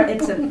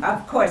 It's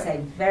of course a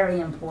very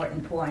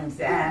important point,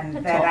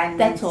 and I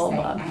meant to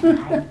say, and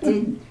I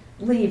did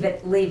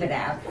leave it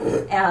out.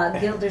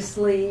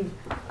 Gildersleeve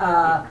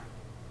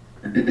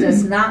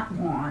does not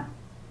want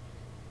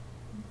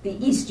the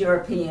East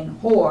European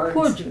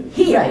hordes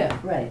here.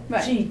 Right.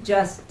 She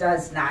just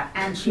does not,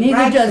 and she neither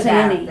writes does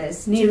about Annie.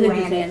 this Neither to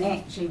does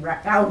Annie.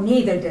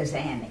 Neither does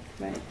Annie.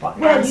 Right.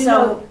 And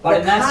so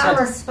the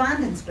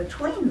correspondence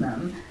between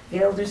them,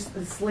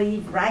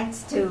 Gildersleeve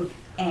writes to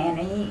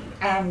Annie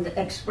and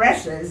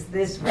expresses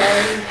this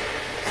very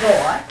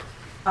thought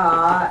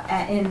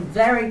in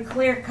very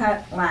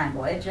clear-cut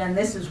language, and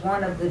this is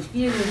one of the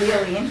few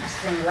really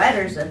interesting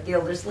letters of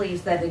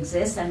Gildersleeve's that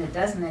exists, and it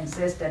doesn't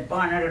exist at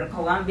Barnard or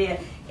Columbia.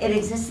 It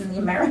exists in the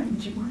American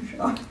Jewish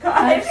Archive.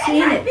 I've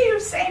seen it.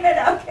 You've seen it?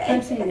 Okay.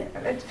 I've seen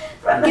it.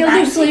 From the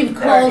Gildersleeve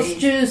 1930s. calls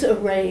Jews a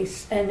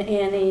race, and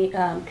Annie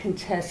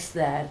contests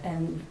that,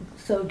 and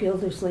so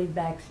Gildersleeve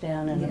backs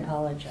down and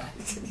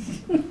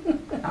apologizes.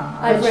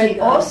 I've read she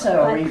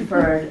also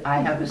referred,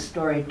 I have a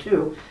story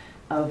too,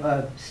 of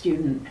a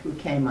student who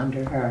came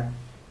under her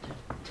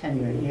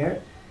tenure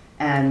here,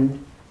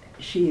 and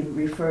she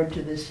referred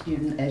to this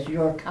student as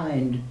your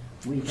kind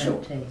we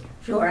don't take.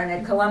 Sure, and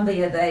at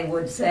Columbia they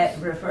would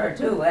refer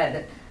to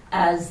it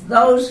as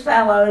those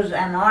fellows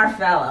and our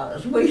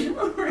fellows. But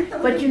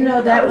you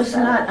know, that was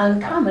not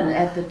uncommon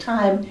at the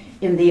time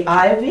in the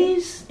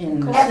Ivies,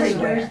 in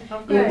everywhere.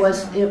 It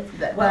was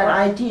that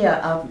idea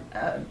of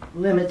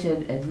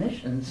limited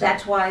admissions.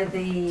 That's why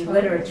the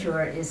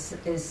literature is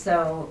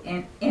so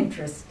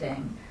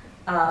interesting.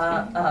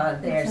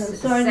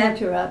 There's sorry to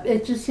interrupt.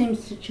 It just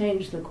seems to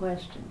change the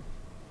question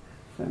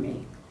for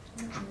me.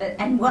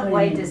 And what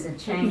way does it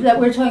change? That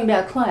we're talking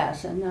about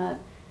class and not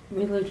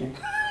religion.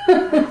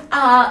 Or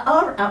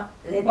are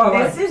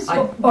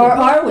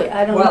we?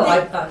 I don't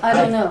know. I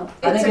don't know.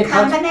 It's a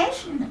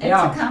combination. It's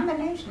a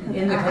combination.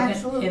 In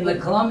the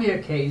Columbia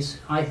case,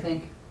 I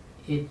think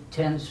it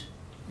tends,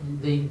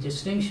 the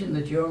distinction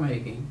that you're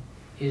making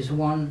is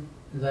one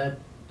that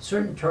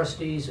certain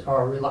trustees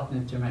are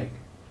reluctant to make.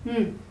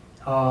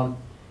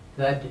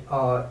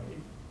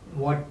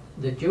 What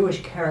the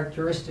Jewish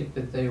characteristic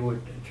that they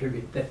would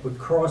attribute that would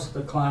cross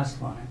the class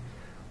line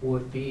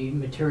would be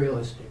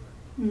materialistic.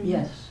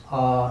 Yes.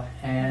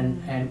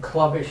 and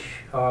clubbish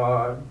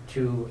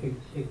to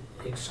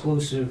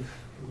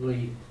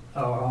exclusively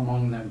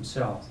among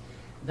themselves.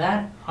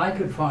 That I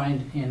could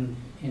find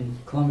in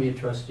Columbia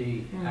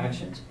trustee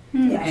actions.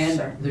 Yes, And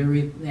sir.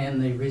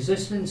 the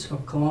resistance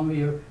of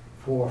Columbia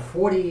for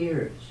 40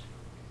 years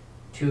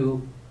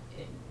to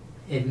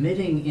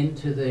admitting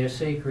into their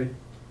sacred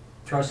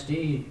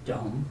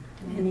trusteedom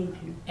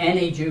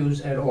any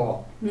Jews at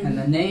all. And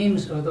the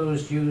names of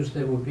those Jews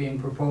that were being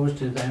proposed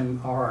to them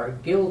are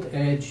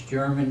gilt-edged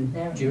German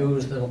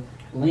Jews, the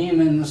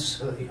Lehmans,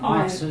 the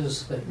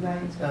Oxes,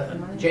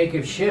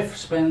 Jacob Schiff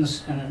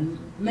spends an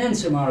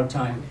immense amount of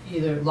time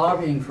either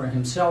lobbying for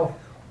himself,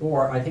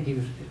 or I think he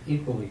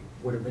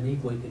would have been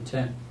equally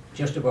content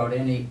just about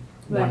any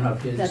one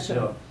of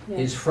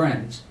his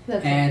friends.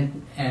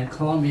 And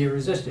Columbia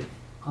resisted.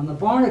 On the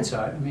Barnard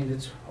side, I mean,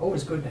 it's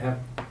always good to have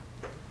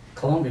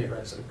Columbia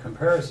as a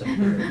comparison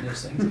here in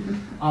these things.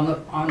 On the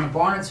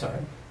Barnard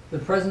side, the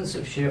presence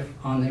of Schiff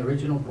on the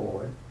original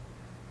board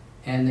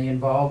and the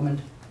involvement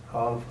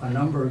of a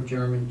number of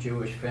German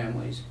Jewish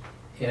families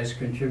as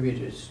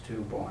contributors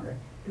to Barnard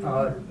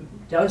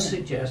does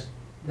suggest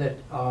that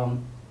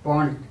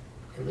Barnard,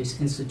 at least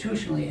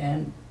institutionally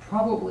and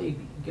probably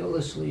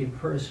Gildersleeve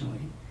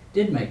personally,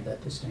 did make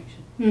that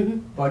distinction.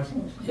 But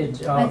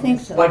it, I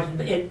think so. But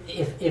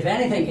if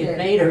anything, it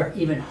made her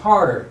even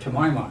harder, to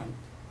my mind,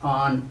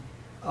 on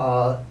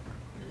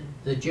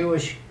the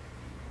Jewish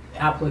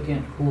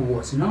applicant who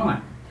was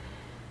not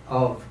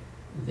of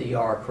the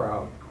R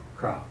crowd.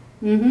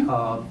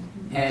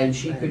 And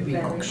she could be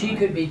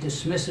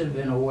dismissive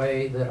in a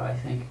way that I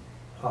think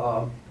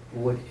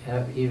would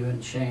have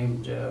even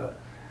shamed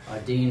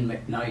Dean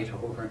McKnight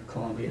over at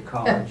Columbia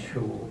College,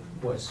 who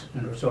was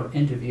sort of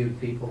interviewed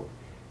people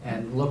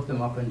and looked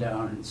them up and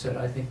down and said,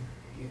 "I think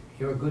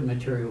you're good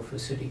material for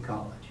City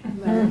College."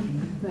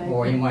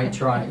 Or you might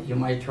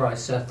try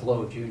Seth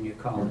Lowe Junior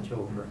College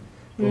over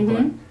in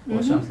Brooklyn,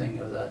 or something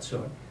of that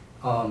sort.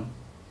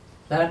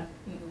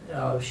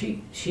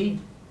 She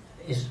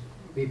is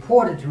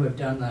reported to have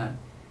done that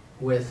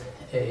with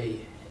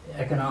a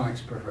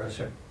economics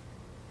professor,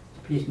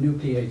 new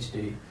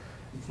PhD,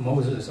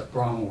 Moses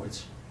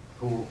Abramowitz,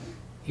 who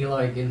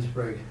Eli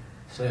Ginsberg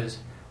says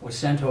was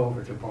sent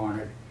over to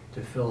Barnard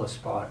to fill a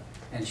spot,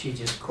 and she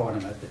just caught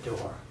him at the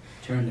door,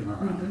 turned him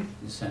around,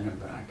 and sent him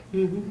back.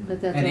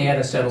 And he had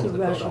to settle to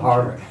go to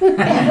Harvard.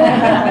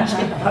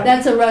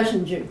 That's a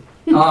Russian Jew.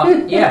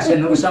 Yes,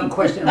 and there was some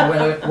question of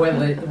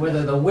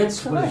whether the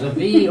width was a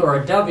V or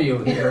a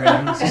W here,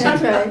 and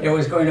it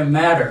was going to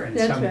matter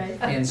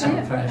in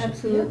some fashion.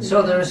 Absolutely.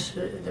 So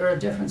there are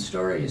different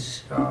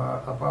stories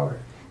about it.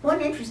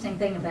 One interesting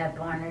thing about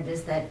Barnard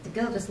is that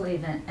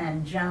Gildersleeve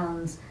and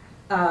Jones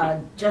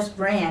just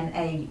ran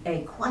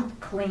a quite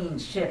clean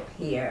ship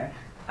here.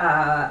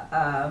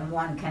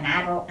 One can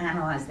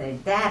analyze their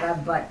data,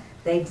 but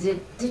they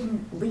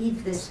didn't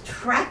leave this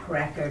track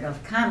record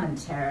of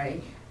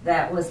commentary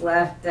that was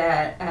left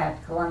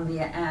at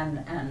Columbia and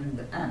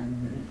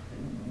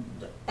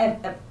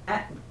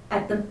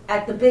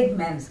at the big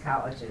men's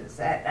colleges,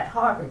 at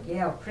Harvard,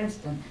 Yale,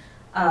 Princeton.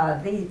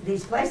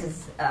 These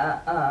places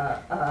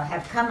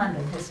have come under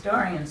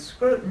historian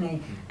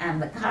scrutiny,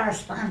 and the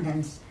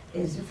correspondence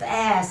is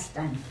vast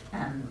and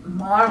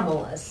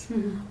marvelous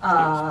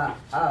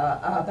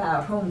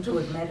about whom to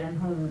admit and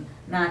whom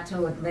not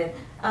to admit.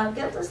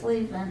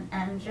 Gildersleeve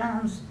and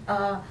Jones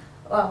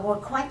were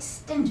quite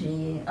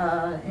stingy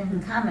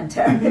in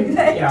commentary.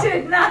 They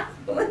did not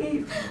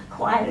believe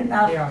quite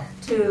enough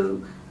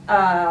to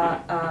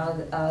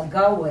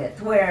go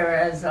with,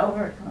 whereas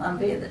over at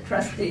Columbia the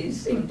trustees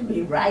seem to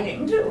be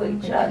writing to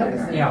each other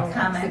and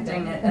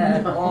commenting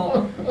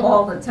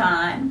all the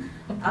time.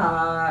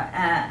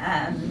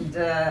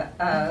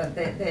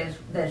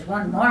 There's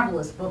one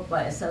marvelous book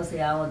by a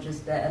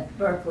sociologist at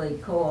Berkeley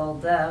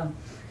called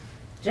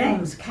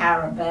James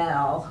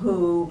Carabell,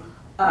 who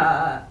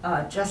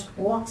just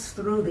walks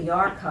through the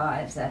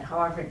archives at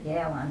Harvard,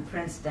 Yale, and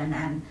Princeton,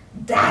 and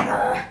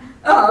data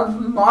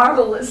of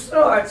marvelous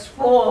sorts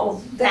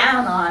falls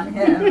down on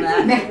him,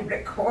 and he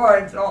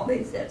records all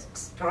these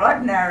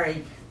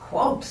extraordinary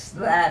quotes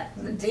that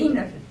the Dean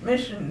of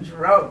Admissions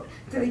wrote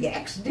to the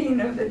ex-Dean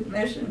of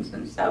Admissions,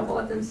 and so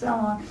forth and so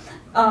on.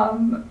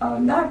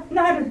 Not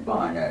at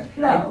Barnard,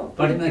 no.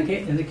 But in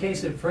the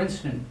case of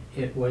Princeton,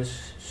 it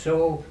was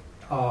so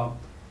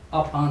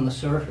up on the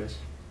surface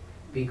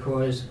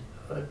because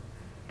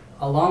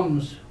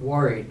alums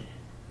worried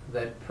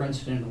that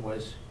Princeton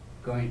was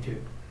going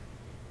to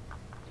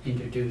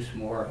introduce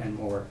more and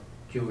more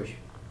Jewish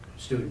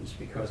students,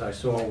 because I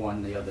saw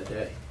one the other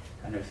day,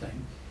 kind of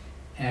thing.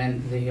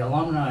 And the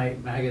alumni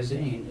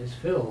magazine is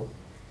filled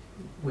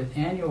with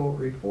annual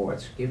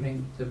reports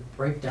giving the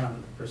breakdown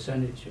of the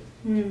percentage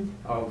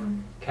of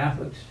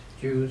Catholics,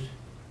 Jews,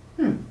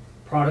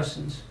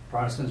 Protestants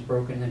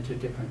broken into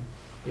different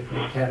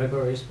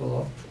categories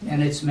below.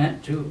 And it's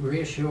meant to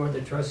reassure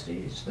the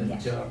trustees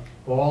that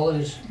all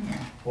is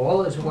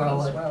well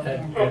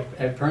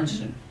at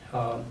Princeton.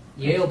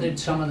 Yale did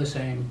some of the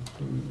same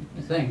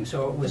thing.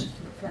 So it was,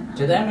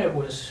 to them it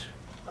was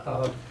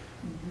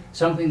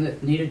something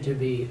that needed to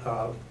be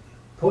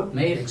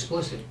made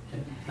explicit,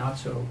 and not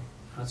so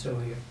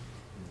here.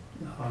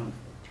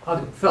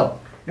 Phil.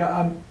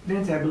 Yeah,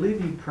 Nancy, I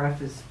believe you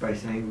prefaced by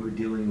saying we're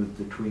dealing with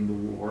between the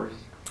wars.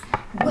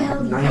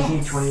 Well,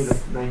 1920 yes. to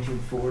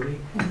 1940?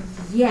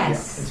 Yes. Yeah. And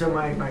so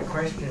my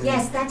question is,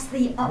 Yes, that's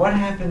the... what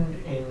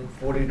happened in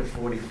 40 to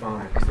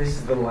 45? Because this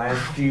is the last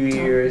few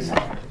years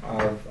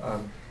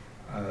of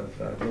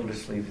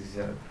Gildersleeve's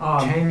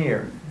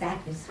tenure. That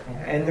is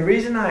fair. And the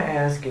reason I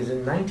ask is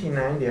in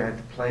 1990 I had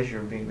the pleasure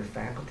of being the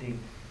faculty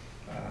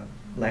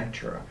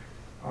lecturer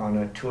on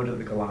a tour to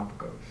the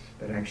Galapagos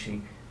that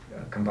actually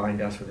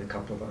combined us with a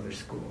couple of other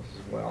schools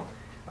as well.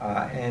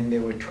 And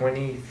there were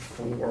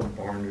 24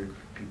 Barnard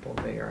people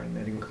there, and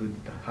that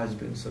included the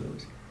husbands, so there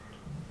was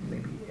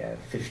maybe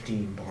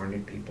 15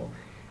 Barnard people.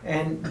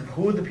 And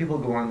who would the people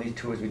who go on these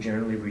tours were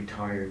generally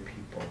retired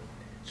people.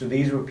 So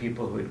these were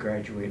people who had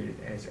graduated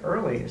as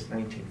early as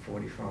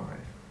 1945.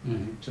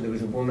 Mm-hmm. So there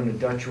was a woman, a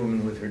Dutch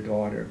woman with her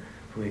daughter,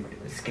 who had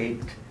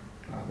escaped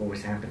what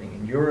was happening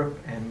in Europe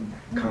and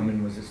come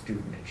and was a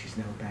student, and she's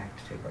now back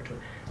to take our tour.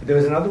 But there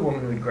was another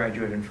woman who had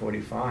graduated in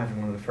 45, and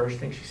one of the first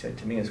things she said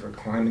to me as we're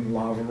climbing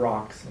lava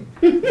rocks and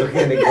looking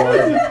at the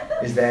garden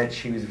is that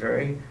she was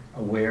very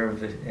aware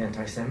of the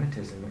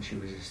anti-Semitism when she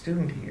was a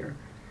student here.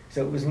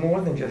 So it was more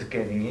than just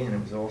getting in,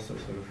 it was also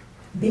sort of,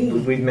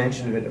 we'd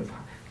mentioned a bit of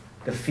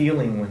the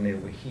feeling when they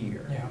were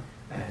here. Yeah.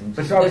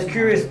 But so I was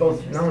curious,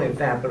 both not only of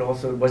that, but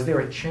also, was there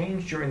a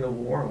change during the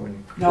war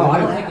when? No, I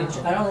don't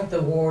think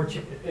the war.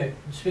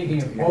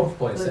 Speaking of both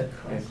places,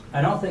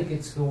 I don't think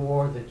it's the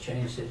war that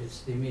changed it. It's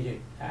the immediate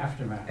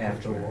aftermath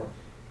of the war,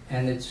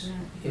 and it's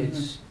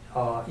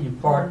in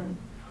part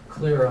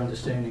clear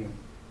understanding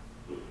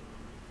of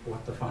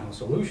what the final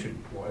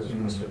solution was. It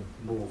must have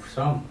moved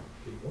some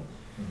people,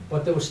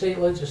 but there was state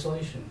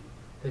legislation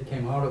that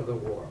came out of the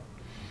war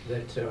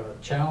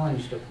that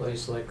challenged a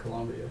place like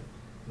Columbia,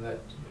 that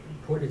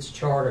put its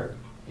charter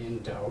in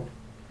doubt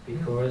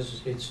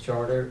because its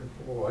charter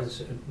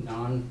was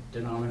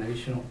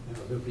non-denominational.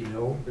 There'd be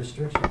no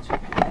restrictions.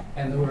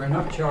 And there were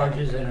enough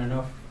charges and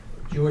enough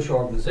Jewish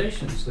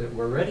organizations that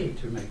were ready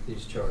to make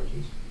these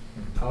charges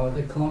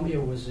that Columbia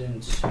was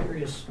in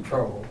serious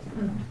trouble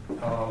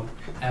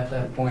at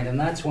that point. And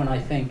that's when I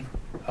think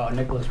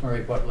Nicholas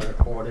Murray Butler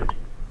ordered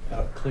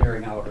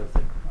clearing out of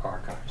the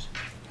archives.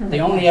 The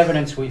only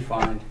evidence we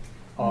find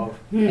of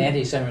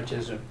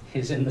anti-Semitism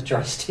is in the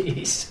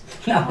trustees,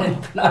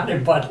 not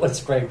in Butler's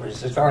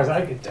papers, as far as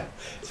I could tell.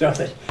 So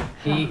that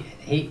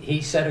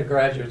he set a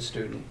graduate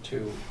student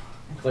to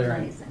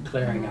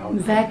clearing out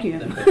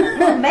vacuum.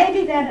 Well,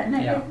 maybe that.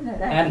 Yeah.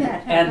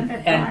 That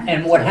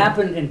And what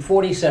happened in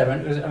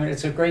 '47 was, I mean,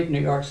 it's a great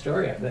New York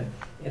story.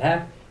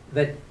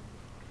 That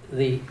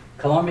the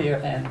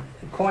Columbia and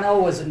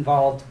Cornell was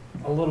involved,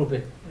 a little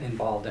bit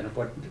involved in it,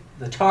 but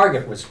the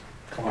target was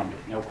Columbia,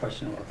 no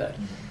question about that.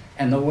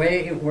 And the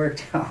way it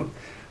worked out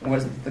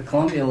was that the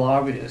Columbia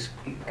lobbyists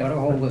got a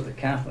hold of the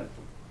Catholic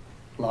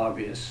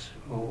lobbyists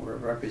who were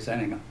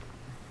representing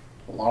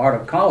a lot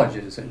of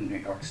colleges in New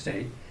York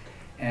State,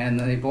 and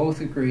they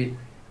both agreed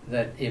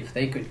that if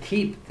they could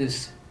keep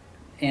this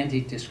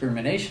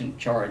anti-discrimination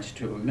charge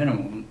to a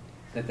minimum,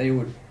 that they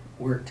would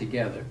work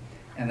together.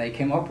 And they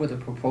came up with a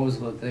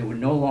proposal that they would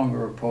no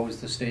longer oppose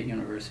the State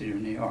University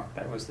of New York.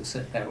 That was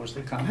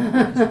the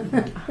compromise.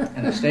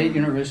 And the State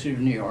University of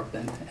New York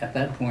then, at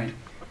that point,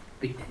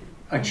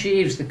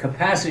 achieves the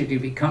capacity to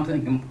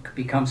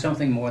become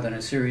something more than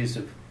a series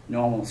of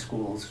normal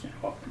schools,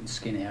 up in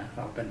Skinny,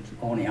 up in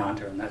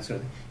Oneonta, and that sort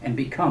of thing, and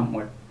become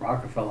what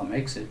Rockefeller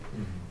makes it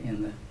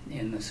in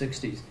the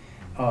 60s.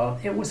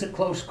 It was a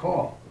close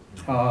call.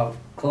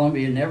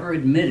 Columbia never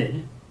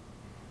admitted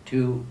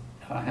to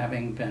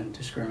having been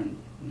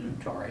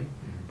discriminatory,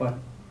 but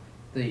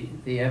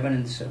the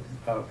evidence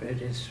of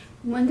it is...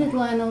 When did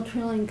Lionel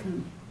Trilling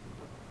come?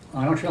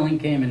 Lionel Trilling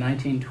came in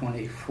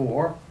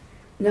 1924.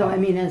 No, I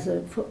mean as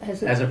a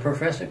professor,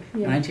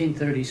 yeah.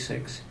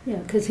 1936. Yeah,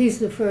 because he's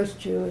the first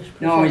Jewish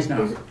professor. No, he's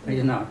not.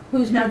 He's not.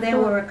 Who's No, not? there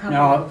were a couple.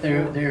 No,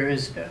 there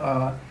is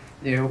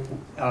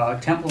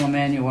Temple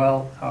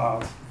Emmanuel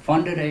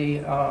funded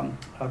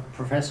a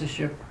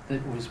professorship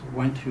that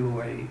went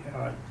to a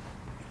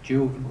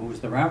Jew who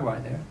was the rabbi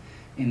there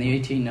in the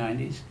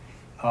 1890s,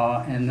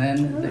 and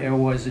then there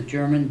was a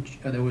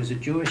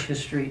Jewish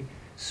history,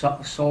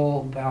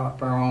 Sol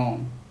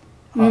Baron,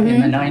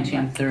 in the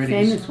 1930s.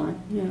 Famous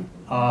one, yeah.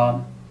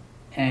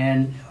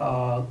 And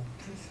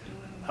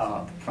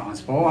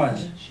Franz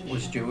Boas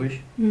was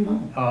Jewish.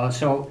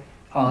 So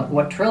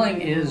what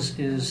Trilling is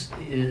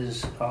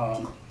the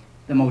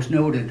most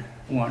noted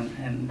one,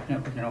 and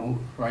who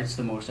writes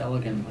the most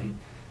elegantly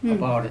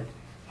about it.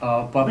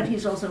 But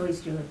he's also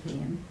East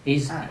European.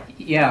 He's and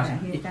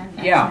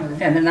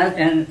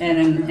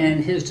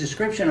his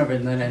description of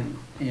it, and then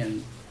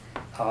in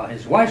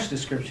his wife's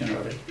description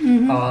of it,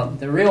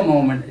 the real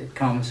moment it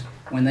comes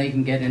when they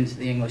can get into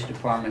the English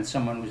department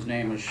someone whose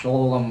name is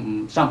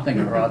Sholem something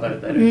or other,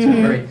 that it's a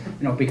very,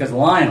 because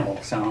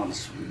Lionel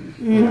sounds,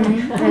 we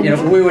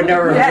would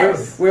never,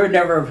 we would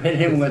never have hit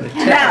him with a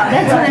tick.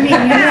 That's what I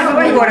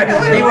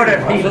mean. He would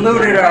have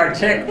eluded our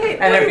tick,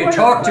 and if you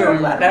talked to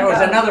him, that was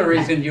another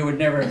reason you would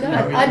never.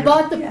 I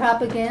bought the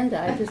propaganda.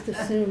 I just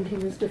assumed he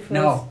was the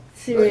first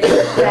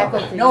serious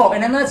faculty. No,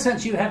 and in that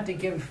sense, you have to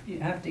give.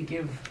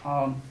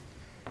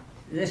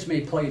 This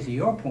may play to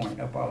your point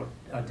about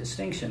a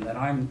distinction that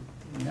I'm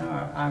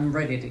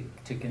ready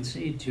to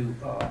concede to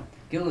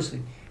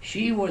Gildersleeve.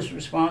 She was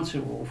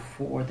responsible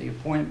for the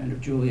appointment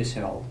of Julius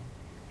Held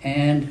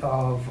and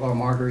of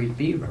Marguerite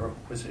Beaver, who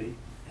was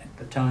at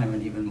the time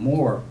an even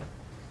more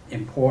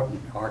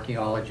important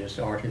archaeologist,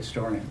 art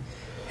historian,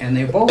 and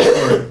they both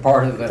were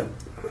part of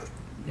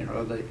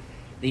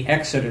the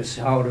exodus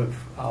out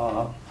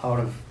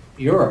of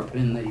Europe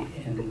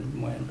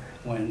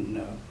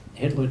when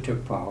Hitler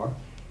took power,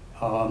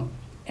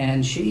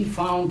 and she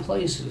found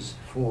places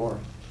for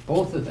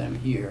both of them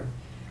here,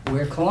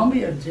 where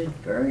Columbia did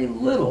very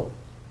little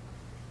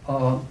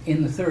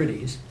in the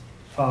 30s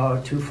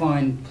to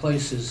find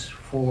places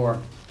for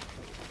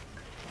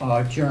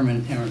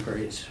German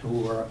immigrants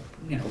who were,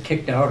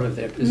 kicked out of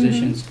their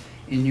positions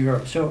in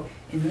Europe. So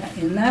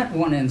in that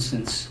one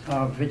instance,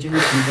 Virginia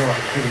can do it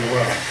pretty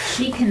well.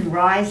 She can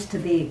rise to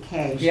the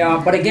occasion.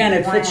 Yeah, but again,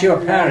 it fits your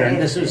pattern.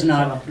 This is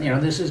not,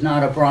 this is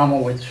not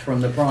Abramowitz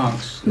from the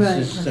Bronx.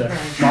 This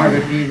is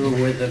Margaret Beaver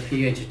with a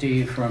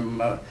PhD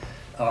from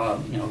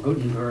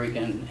Gutenberg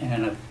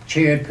and a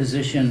chaired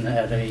position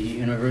at a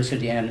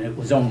university, and it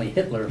was only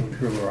Hitler who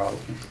threw her out.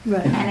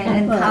 Right.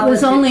 And it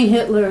was only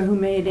Hitler who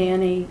made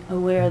Annie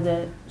aware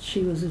that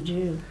she was a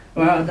Jew.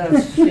 Well,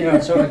 that's,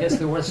 so I guess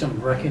there was some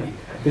reckoning.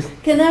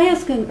 Can I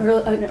ask an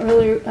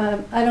earlier,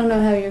 I don't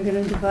know how you're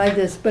going to divide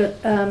this, but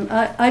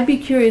I'd be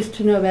curious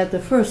to know about the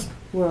First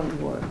World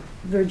War,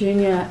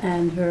 Virginia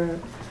and her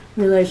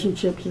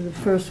relationship to the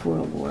First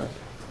World War.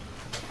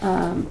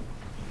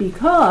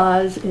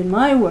 Because in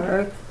my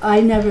work, I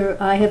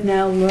have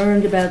now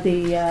learned about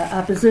the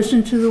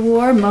opposition to the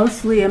war,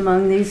 mostly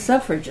among these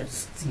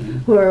suffragists,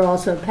 who are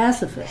also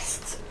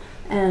pacifists.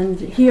 And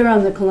here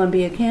on the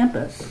Columbia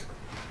campus,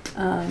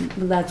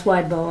 that's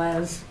why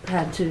Boaz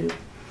had to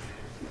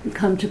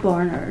come to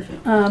Barnard.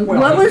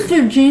 What was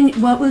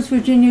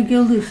Virginia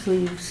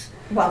Gildersleeve's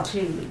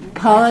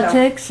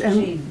politics?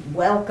 She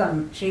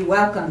welcomed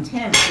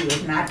him. She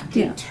was not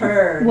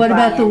deterred. What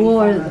about the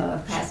war,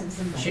 though?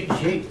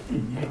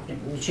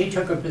 She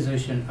took a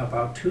position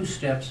about 2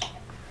 steps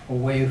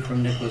away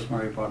from Nicholas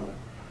Murray Butler.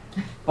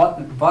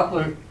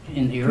 Butler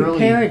in the early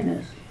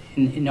preparedness.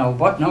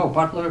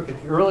 Butler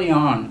early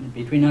on,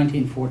 between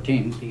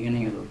 1914,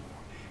 beginning of the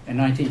in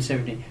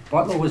 1917,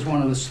 Butler was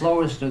one of the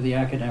slowest of the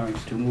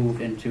academics to move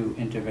into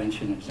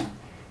interventionism.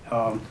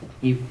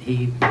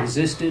 He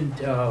resisted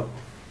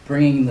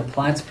bringing the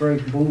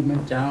Plattsburgh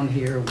movement down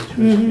here, which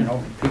was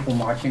people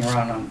marching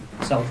around on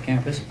South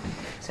Campus.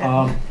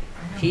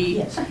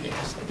 He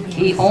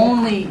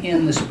only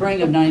in the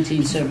spring of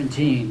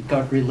 1917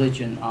 got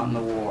religion on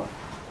the war,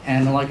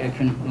 and like a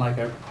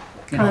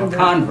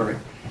convert,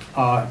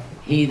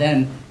 he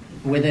then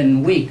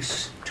within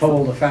weeks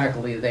told the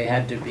faculty they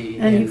had to be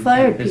in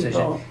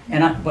position.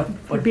 People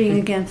for being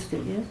against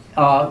it, yes?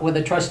 Well,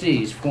 the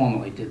trustees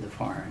formally did the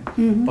firing,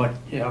 but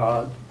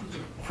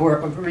for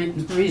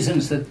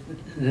reasons that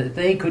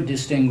they could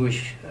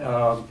distinguish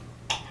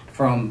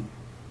from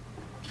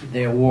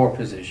their war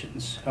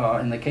positions.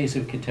 In the case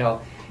of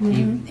Cattell,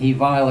 he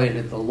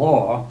violated the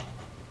law,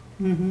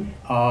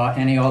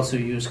 and he also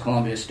used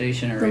Columbia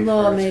stationery. The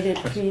law made it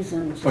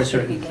treason for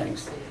certain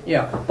things.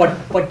 Yeah,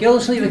 but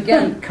Gildersleeve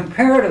again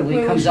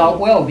comparatively comes out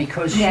well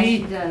because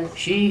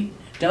she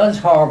does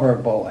harbor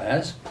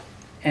Boaz,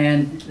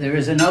 and there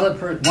is another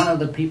one of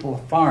the people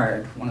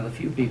fired, one of the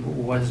few people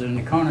who was an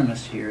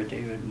economist here,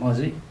 David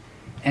Muzzy,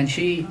 and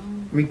she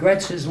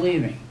regrets his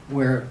leaving,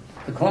 where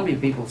the Columbia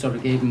people sort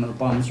of gave him a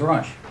bum's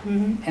rush,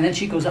 and then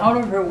she goes out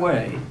of her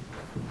way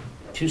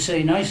to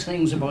say nice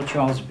things about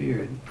Charles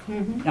Beard.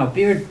 Now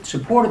Beard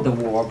supported the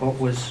war, but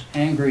was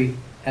angry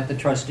at the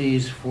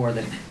trustees for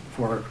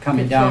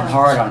coming down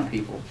hard on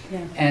people.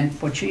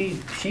 But she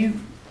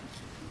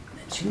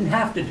didn't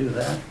have to do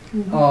that.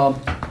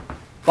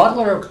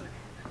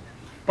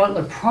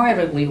 Butler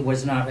privately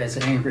was not as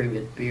angry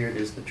with Beard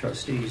as the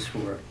trustees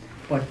were,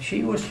 but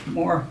she was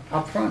more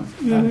upfront.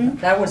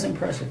 That was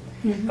impressive.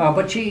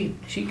 But she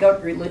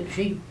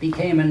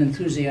became an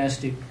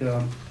enthusiastic.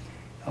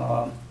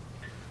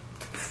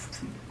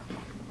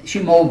 She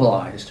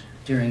mobilized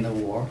during the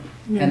war,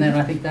 and then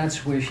I think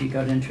that's where she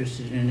got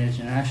interested in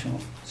international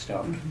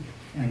stuff.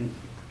 And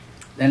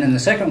then in the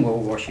Second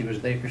World War, she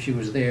was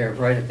there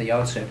right at the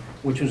outset,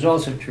 which was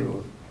also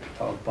true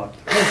of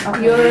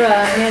Butler. Your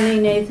Annie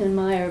Nathan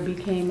Meyer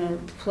became a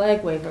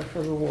flag waver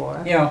for the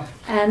war,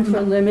 and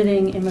for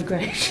limiting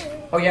immigration.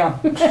 Oh yeah,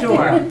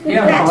 sure.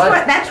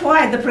 That's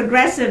why the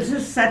progressives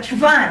is such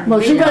fun.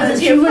 Well, she was an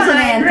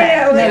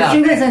anti.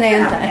 She was an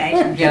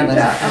anti.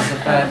 That's a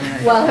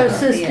bad. While her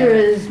sister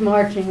is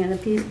marching in a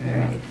peace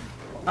parade.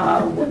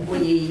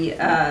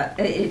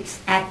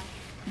 it's at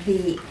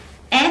the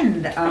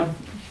end of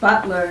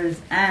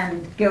Butler's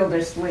and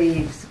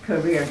Gildersleeve's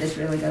career. This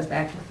really goes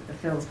back to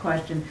Phil's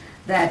question,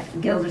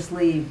 that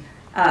Gildersleeve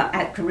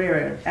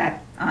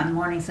on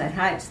Morningside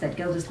Heights, that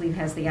Gildersleeve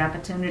has the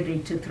opportunity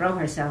to throw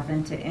herself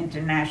into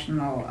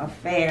international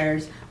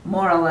affairs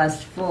more or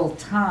less full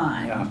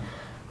time. Yeah.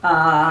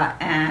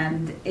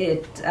 And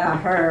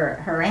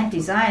her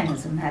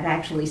anti-Zionism had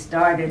actually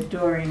started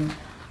during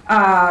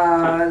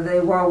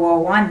the World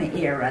War I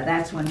era.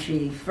 That's when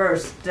she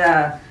first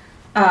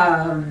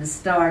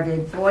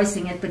started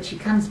voicing it, but she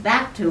comes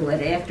back to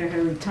it after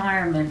her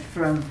retirement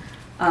from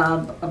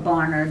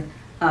Barnard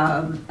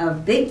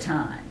big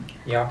time.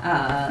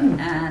 Yeah.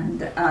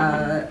 And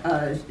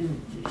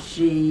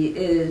she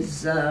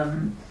is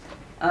the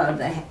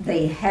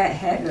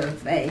head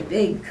of a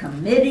big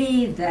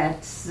committee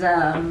that's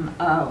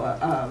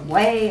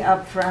way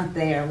up front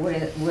there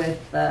with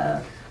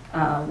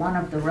one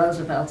of the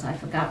Roosevelts, I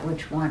forgot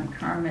which one,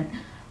 Kermit,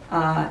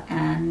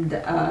 and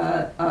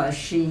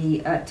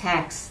she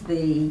attacks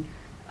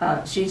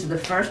she's the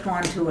first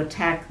one to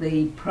attack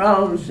the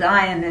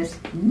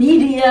pro-Zionist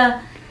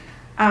media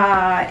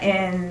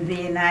in the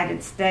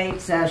United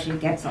States. She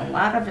gets a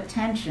lot of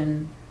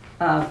attention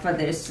for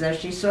this.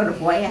 She's sort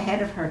of way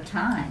ahead of her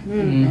time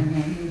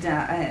in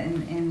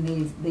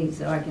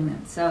these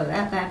arguments. So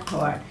that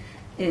part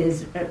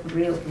is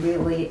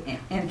really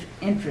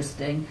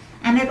interesting.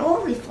 And it all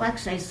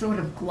reflects a sort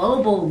of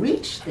global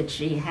reach that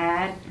she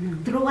had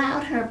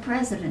throughout her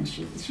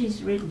presidency. She's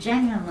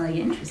genuinely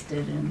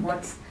interested in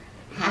what's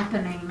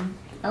happening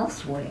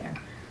elsewhere.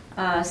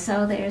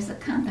 So there's a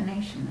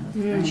combination of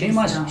things. She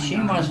must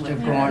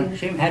have gone.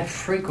 She had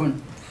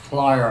frequent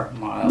flyer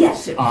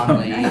miles on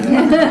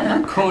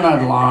the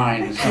Cunard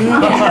lines.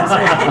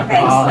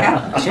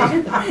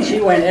 She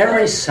went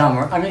every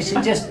summer. I mean, she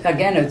just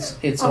again.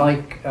 It's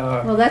like.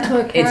 Well, that's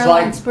what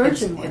Caroline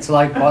Spurgeon was. It's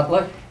like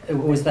Butler. It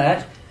was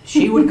that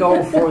she would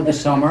go for the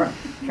summer.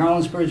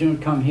 Caroline Spurgeon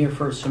would come here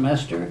for a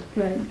semester,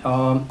 right.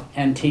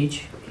 And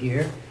teach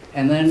here.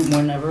 And then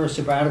whenever a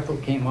sabbatical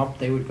came up,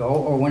 they would go.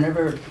 Or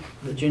whenever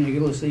Virginia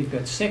Gildersleeve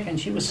got sick, and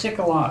she was sick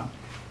a lot.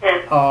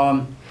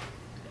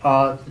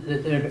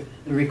 The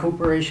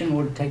recuperation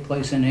would take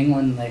place in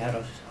England. They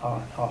had a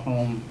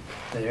home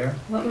there.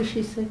 What was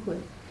she sick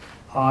with?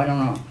 I don't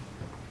know.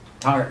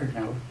 Tired,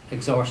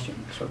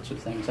 exhaustion, sorts of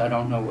things. I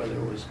don't know whether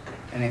it was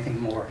anything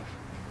more,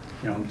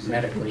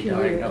 medically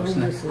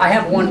diagnosed. I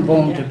have one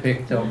bone to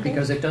pick, though,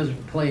 because it does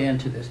play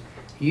into this.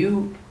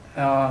 You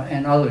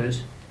and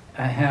others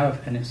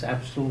have, and it's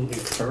absolutely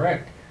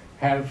correct,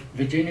 have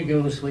Virginia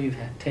Gildersleeve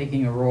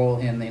taking a role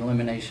in the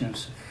elimination of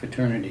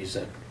fraternities,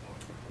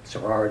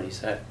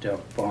 sororities at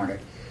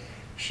Barnard.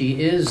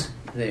 She is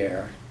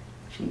there,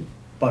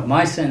 but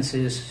my sense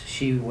is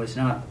she was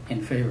not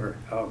in favor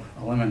of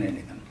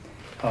eliminating them.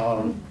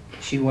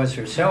 She was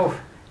herself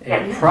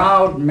a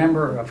proud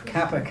member of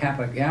Kappa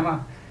Kappa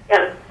Gamma,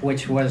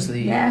 which was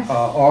the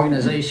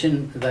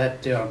organization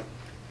that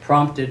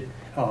prompted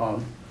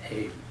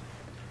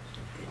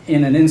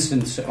in an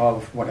instance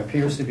of what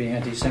appears to be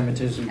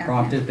anti-Semitism,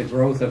 prompted the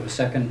growth of a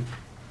second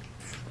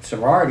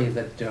sorority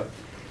that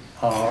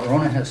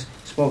Rona has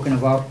spoken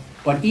about.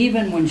 But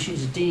even when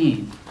she's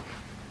dean,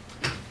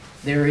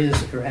 there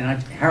is,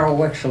 and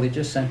Harold actually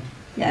just sent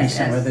me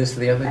some of this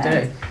the other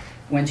day.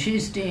 When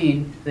she's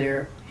dean,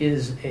 there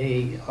is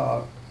a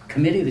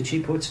committee that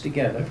she puts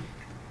together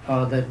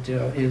that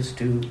is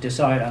to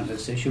decide on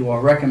this issue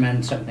or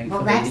recommend something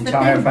for the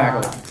entire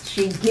faculty.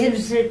 She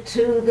gives it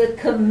to the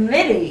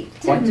committee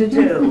to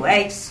do.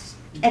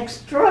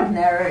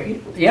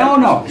 Extraordinary. Yeah,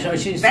 no. So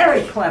she's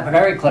very clever.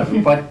 Very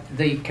clever. But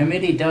the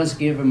committee does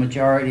give a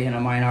majority and a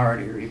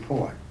minority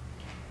report.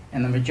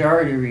 And the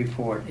majority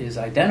report is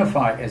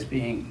identified as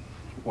being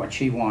what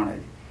she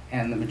wanted.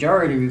 And the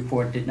majority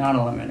report did not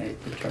eliminate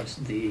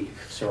the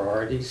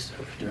sororities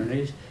or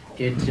fraternities.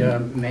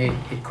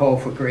 It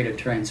called for greater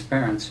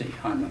transparency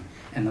on them.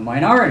 And the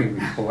minority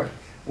report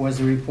was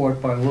the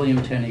report by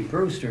William Tenney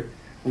Brewster,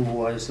 who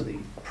was the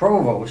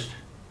provost,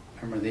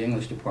 remember the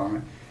English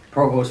department,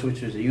 provost,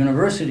 which was a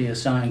university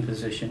assigned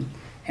position,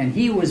 and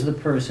he was the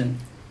person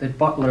that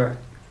Butler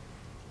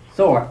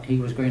thought he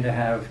was going to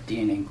have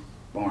deaning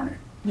Barnard.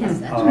 Yes,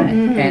 that's right.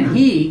 And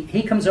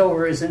he comes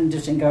over as an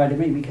interesting guy to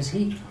me because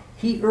he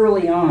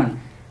early on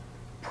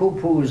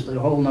poo-poos the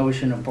whole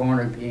notion of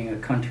Barnard being a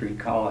country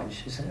college.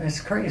 He said, that's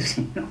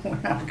crazy, we're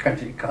not a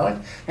country college,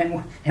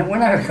 and we're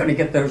not going to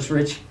get those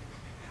rich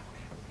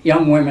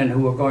young women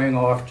who are going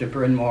off to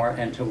Bryn Mawr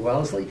and to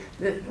Wellesley.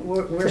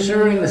 We're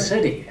serving the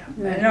city.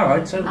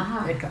 It's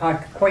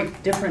a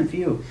quite different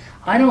view.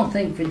 I don't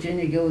think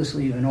Virginia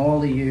Gildersleeve, in all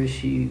the years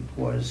she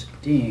was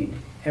dean,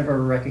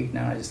 ever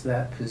recognized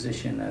that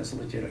position as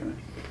legitimate.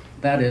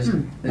 That is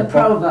the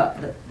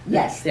provost.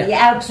 The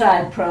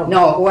outside provost.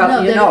 No,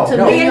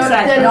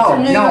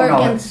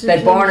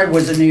 that Barnard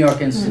was a New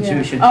York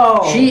institution. Yeah.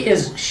 Oh. She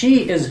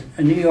is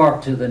a New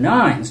York to the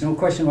nines, no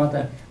question about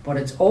that. But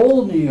it's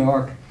old New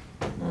York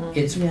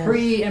It's Yes.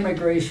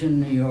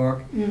 pre-immigration New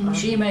York. Mhm.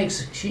 She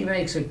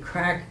makes a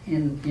crack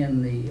in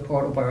the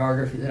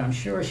autobiography that I'm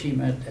sure she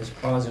meant as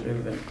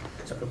positive and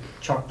sort of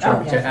chalk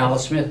to yes.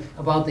 Alice Smith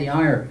about the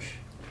Irish.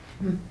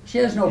 She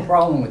has no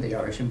problem with the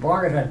Irish, and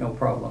Barnard had no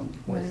problem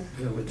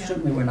with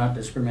certainly we're not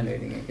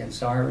discriminating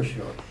against Irish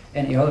or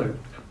any other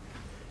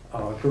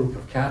group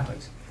of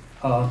Catholics.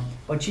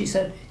 But she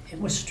said it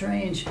was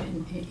strange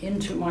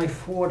into my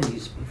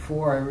 40s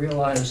before I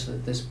realized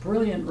that this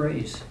brilliant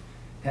race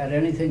had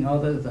anything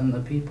other than the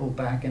people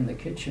back in the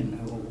kitchen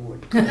who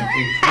would be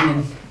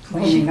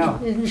cleaning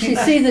up. Didn't she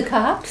see the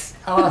cops?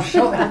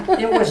 So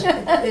it was,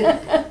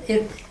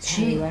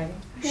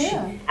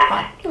 Yeah.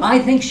 I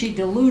think she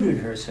deluded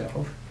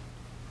herself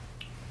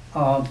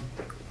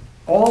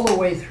all the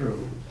way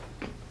through,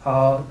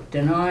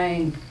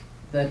 denying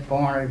that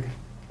Barnard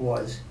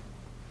was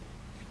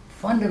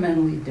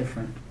fundamentally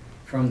different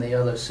from the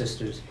other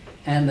sisters,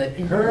 and that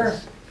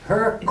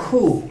her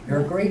coup,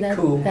 her great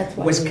coup, That's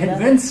why was we love it.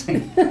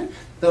 convincing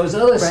those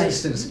other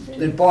sisters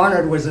that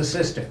Barnard was a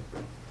sister.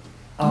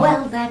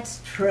 Well,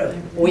 that's true.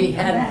 We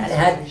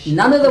had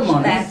none of the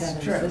money,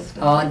 That's true.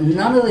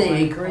 none of the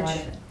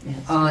acreage,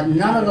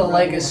 none of the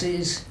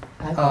legacies,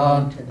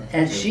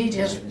 and she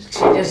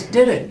just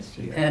did it.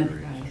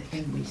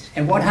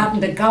 And what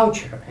happened to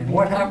Goucher? And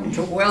what happened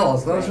to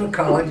Wells? Those were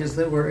colleges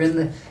that were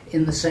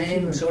in the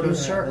same sort of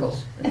circle.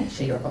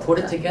 She put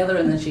it together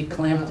and then she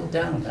clamped it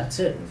down. That's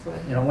it.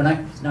 You know,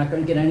 it's not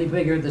going to get any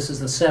bigger. This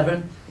is the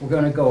 7. We're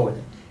going to go with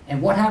it.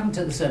 And what happened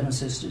to the 7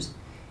 sisters?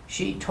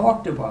 She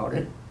talked about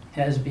it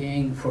as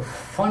being for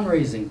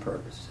fundraising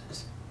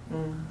purposes.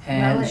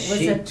 And Well, it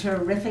was a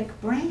terrific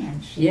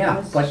brand.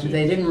 but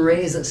they didn't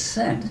raise a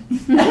cent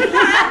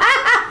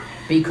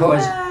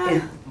because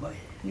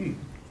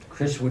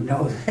Chris would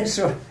know this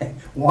sort of thing.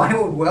 Why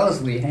would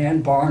Wellesley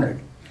hand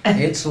Barnard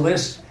its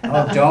list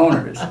of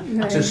donors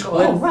to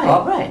split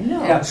up? Right,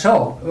 no. Yeah,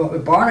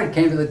 so Barnard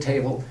came to the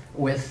table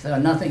with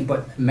nothing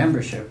but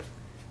membership.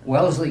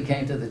 Wellesley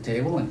came to the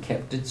table and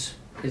kept its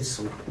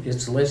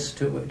list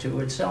to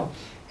itself,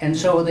 and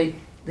so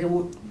there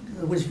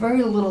was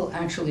very little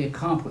actually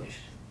accomplished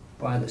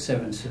by the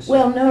 7 sisters.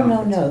 Well,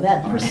 no.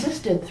 That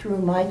persisted through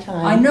my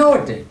time. I know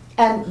it did.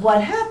 And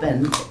what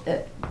happened,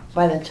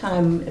 by the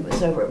time it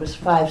was over, it was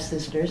 5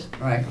 sisters.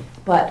 Right.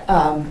 But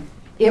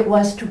it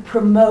was to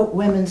promote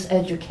women's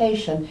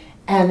education,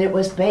 and it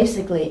was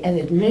basically an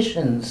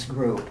admissions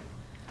group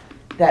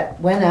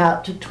that went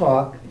out to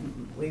talk.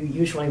 We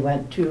usually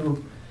went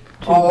to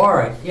Oh, all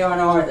right. Yeah,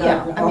 no.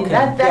 Yeah, I mean,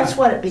 okay, that's yeah.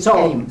 what it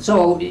became.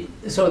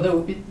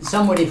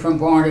 Somebody from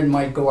Barnard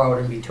might go out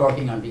and be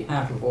talking on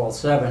behalf of all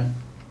 7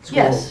 schools.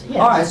 Yes, yes.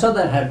 All right, so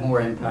that had more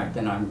impact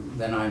than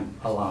I'm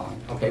allowing.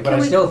 Okay, but Can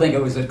I we- still think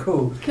it was a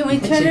coup. Can we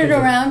turn it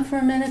around for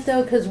a minute,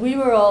 though? Because we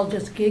were all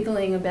just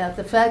giggling about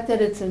the fact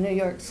that it's a New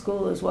York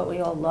school is what we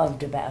all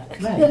loved about it.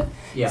 Right.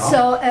 Yeah.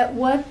 So at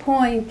what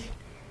point,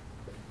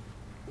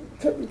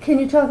 can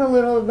you talk a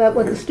little about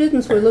what the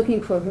students were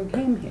looking for who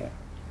came here?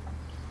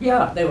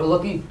 Yeah, they were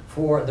looking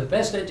for the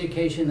best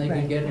education they could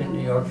Right. get in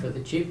New York for the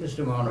cheapest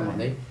amount of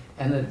money,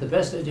 and that the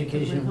best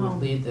education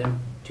would lead them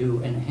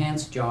to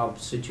enhanced job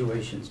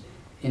situations.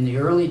 In the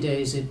early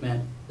days, it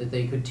meant that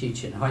they could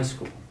teach in high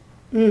school.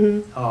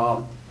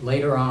 Mm-hmm.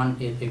 Later on,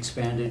 it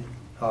expanded,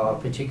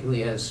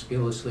 particularly as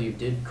Gildersleeve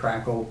did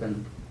crack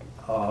open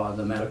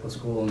the medical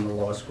school and the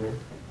law school.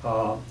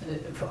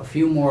 A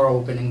few more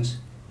openings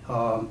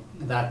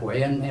that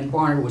way, and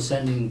Barnard was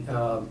sending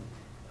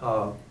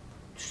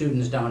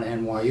students down to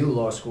NYU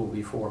Law School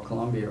before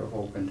Columbia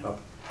opened up,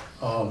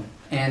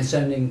 and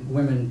sending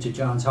women to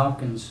Johns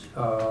Hopkins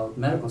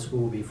Medical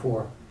School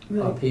before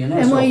PNS opened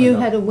NYU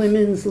up. had a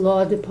women's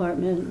law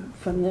department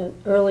from the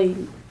early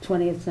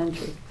 20th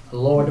century. The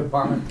law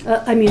department.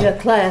 A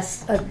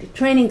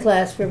training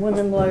class for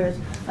women lawyers.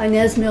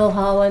 Inez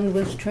Milholland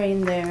was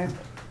trained there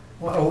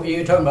Well,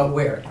 you're talking about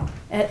where?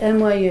 at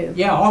NYU.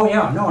 Yeah. Oh,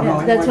 yeah. No.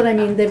 Yeah, that's what I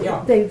mean.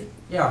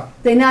 Yeah.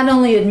 They not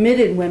only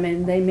admitted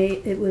women,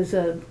 it was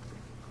a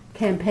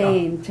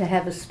campaign to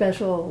have a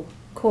special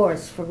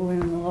course for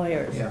women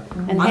lawyers. Yeah.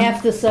 And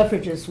half the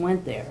suffragists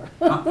went there.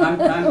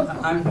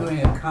 I'm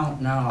doing a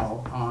count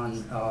now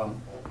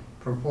on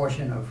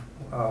proportion of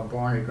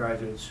Barnard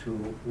graduates who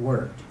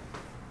worked,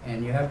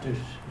 and you have to,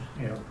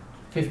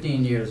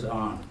 15 years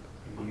on,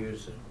 you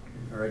use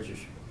the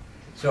registry.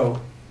 So,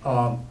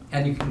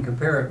 and you can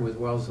compare it with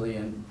Wellesley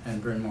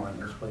and Bryn Mawr and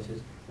those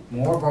places.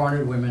 More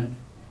Barnard women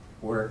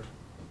worked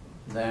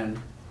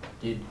than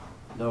did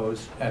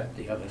those at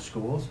the other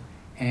schools.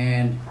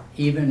 And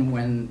even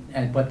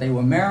but they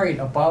were married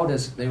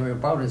they were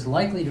about as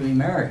likely to be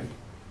married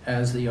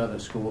as the other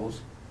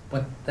schools,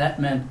 but that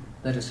meant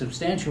that a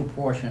substantial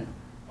portion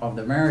of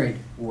the married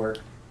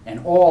worked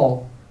and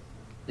all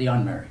the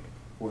unmarried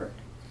worked.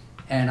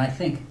 And I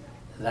think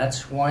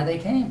that's why they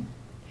came.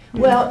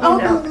 Well,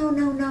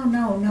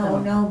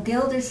 No.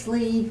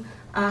 Gildersleeve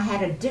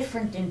had a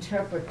different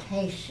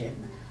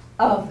interpretation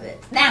of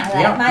it. Now,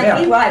 that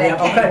might be why they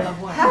came. Okay.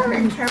 Her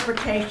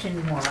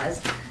interpretation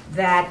was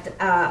that,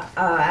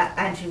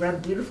 and she wrote a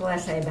beautiful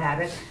essay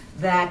about it,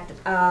 that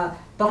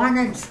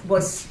Barnard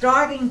was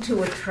starting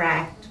to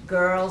attract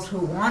girls who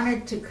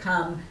wanted to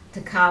come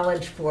to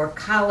college for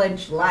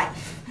college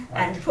life,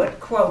 and put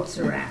quotes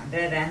around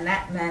it, and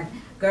that meant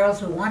girls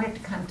who wanted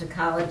to come to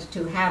college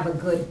to have a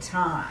good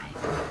time.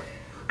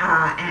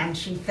 And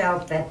she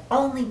felt that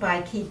only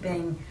by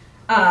keeping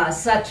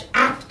such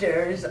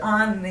actors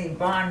on the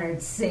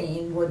Barnard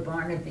scene would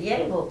Barnard be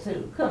able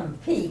to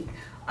compete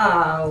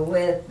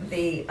with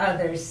the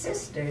other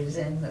sisters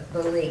in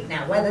the league.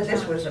 Now, whether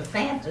this was a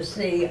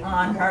fantasy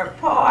on her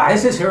part,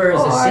 This is her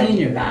as a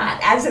senior. not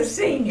as a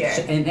senior,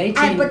 In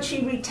 18 but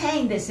she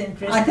retained this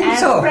interest I think as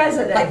so.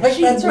 president. I think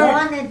She that's right.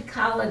 wanted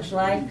college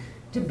life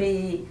to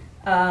be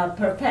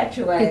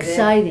perpetuated.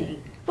 Exciting.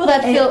 Well,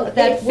 that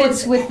It fits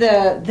was- with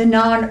the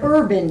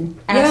non-urban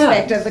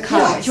aspect of the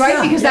college, right?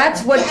 yeah, Because yeah.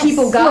 that's what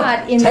people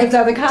got in those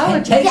other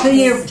colleges. Take the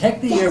Yes.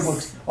 take the Yes.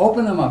 yearbooks,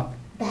 open them up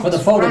for the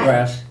That's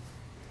photographs,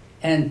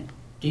 and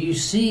do you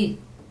see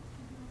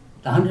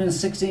the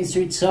 116th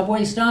Street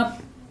subway stop?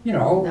 You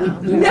know,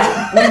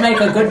 we make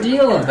a good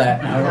deal of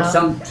that now. No.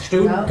 Some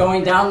student No.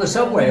 going down the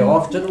subway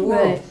off to the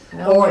world. Right.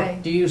 No Or way.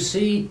 do you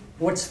see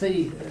what's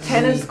the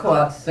Tennis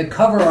courts. the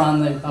cover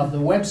on the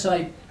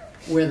website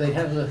where they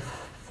have the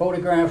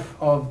photograph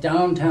of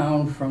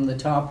downtown from the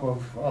top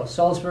of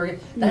Salisbury?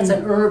 That's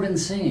an urban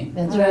scene.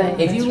 That's Right. right.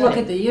 If you That's look right.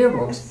 at the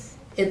yearbooks,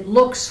 it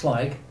looks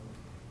like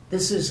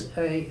this is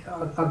a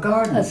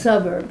garden. A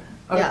suburb.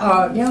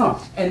 Yeah,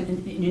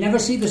 and you never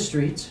see the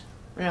streets.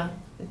 Yeah,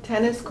 the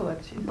tennis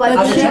courts. But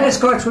The she- tennis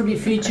courts would be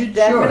featured,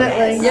 sure.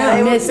 Definitely. Yeah.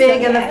 They were missed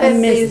big it. in the I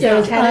missed 50s.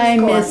 those. tennis I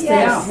courts. missed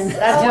Yeah. those.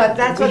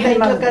 That's what We they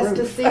had took them us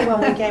to see when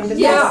we came to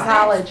Yeah.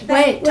 college.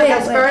 Wait, Took wait,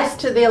 us wait. first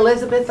to the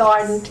Elizabeth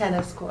Arden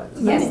tennis courts.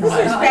 Yes, this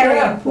is very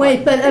important.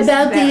 Wait, but This is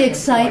about very the important.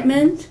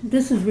 excitement,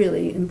 this is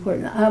really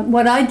important.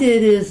 What I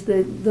did is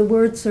the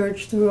word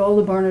search through all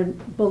the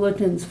Barnard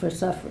bulletins for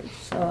suffrage,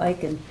 so I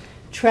can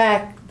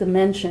track the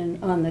mention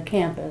on the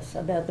campus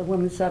about the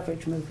women's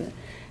suffrage movement.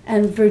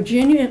 And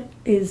Virginia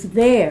is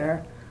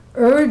there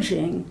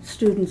urging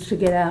students to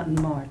get out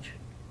and march.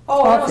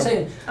 Oh, I don't Often.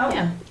 say.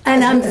 Yeah.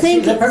 And I'm She's a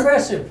thinking,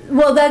 progressive.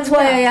 well, that's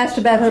why I asked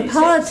about her She's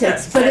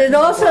politics, a- but it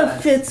also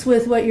was. fits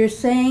with what you're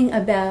saying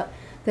about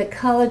that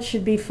college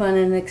should be fun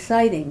and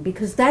exciting,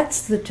 because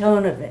that's the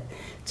tone of it.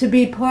 To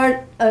be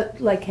part of,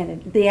 like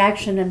Kennedy, the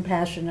action and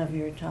passion of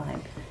your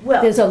time.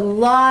 Well, There's a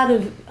lot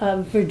of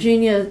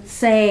Virginia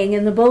saying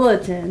in the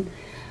bulletin,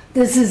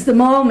 this is the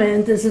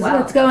moment, this is Wow.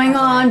 what's going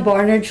on,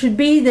 Barnard should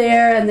be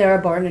there, and there are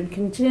Barnard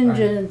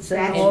contingents and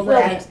That's all well,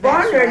 that.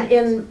 Barnard, right.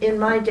 in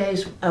my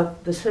days of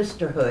the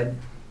sisterhood,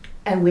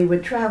 and we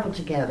would travel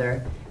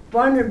together,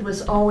 Barnard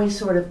was always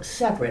sort of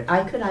separate.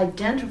 I could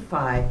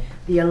identify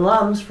the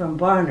alums from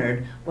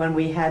Barnard when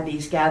we had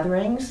these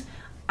gatherings.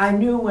 I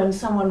knew when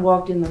someone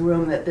walked in the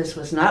room that this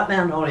was not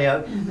Mount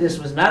Holyoke, this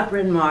was not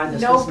Bryn Mawr,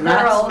 this No was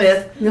not pearls.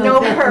 Smith. No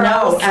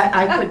No,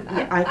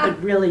 I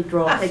could really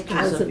draw pictures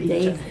House of of each.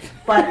 David.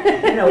 But,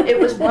 you know, it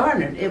was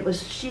Barnard. It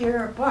was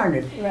sheer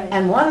Barnard. Right.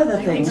 And one of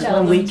the things, tell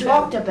when we them too.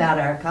 talked about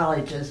our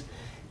colleges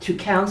to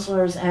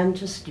counselors and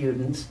to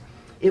students,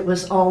 it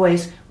was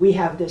always, we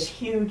have this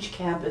huge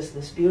campus,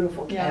 this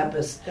beautiful Yeah,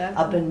 campus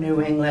definitely. up in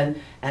New England,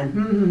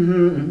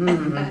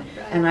 and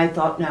and I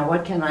thought, now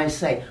what can I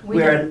say? We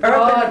We're did an urban,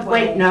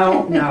 Broadway. wait,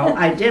 no,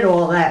 I did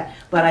all that,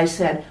 but I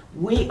said,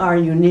 we are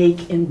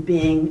unique in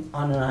being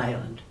on an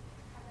island.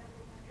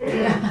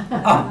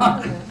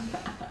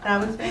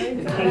 That was very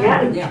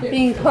good. Yeah.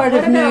 Being part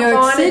What of New about York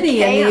Barnard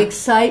City and the Camp?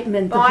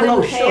 excitement, the Barnard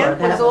Oh, sure, Camp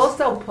that was was-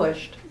 also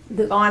pushed.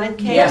 The- Barnard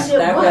Camp. Yes, it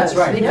that's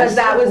right. Because Yes,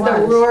 that it was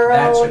the was. rural,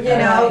 That's- you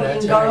know, that's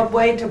you can go right.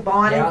 away to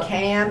Barnard Yeah,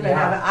 Camp and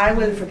yeah. have, I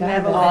would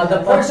never The been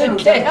to person Barnard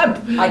who Camp.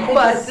 I think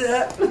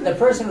But, the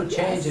person who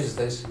changes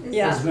this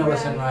Yeah. is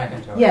Millicent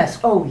McIntosh. Yes,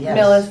 oh, yes.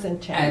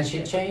 Millicent changed And she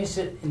it. changed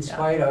it in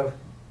spite of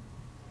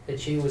that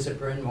she was a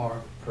Bryn Mawr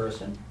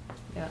person.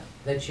 Yeah.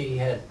 That she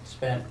had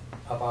spent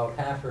about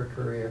half her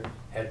career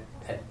at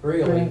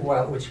Brealey,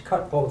 well, which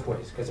cut both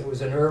ways, because it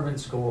was an urban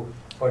school,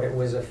 but it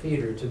was a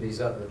feeder to these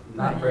other,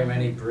 not very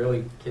many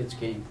Brealey kids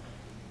came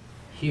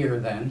here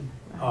then.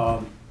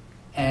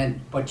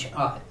 But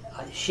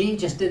she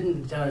just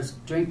didn't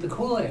drink the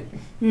Kool-Aid.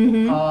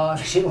 Mhm.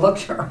 She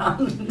looked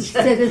around and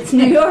Said it's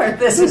New York.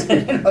 This is,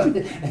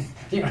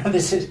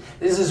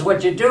 this is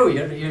what you do.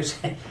 You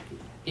say,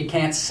 you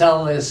can't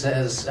sell this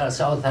as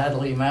South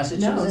Hadley,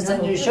 Massachusetts, No,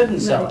 and no. you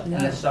shouldn't sell it. No.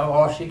 And so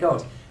off she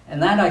goes.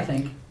 And that, I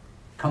think,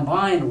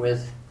 combined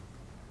with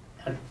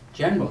a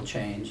general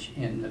change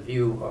in the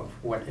view of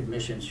what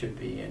admissions should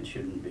be and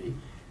shouldn't be,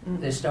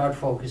 they start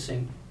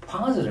focusing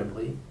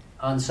positively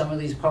on some of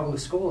these public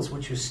schools,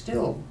 which are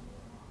still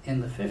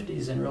in the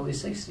 50s and early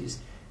 60s,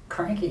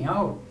 cranking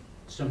out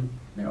some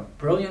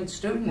brilliant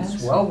students,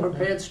 Absolutely.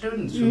 well-prepared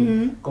students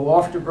who go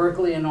off to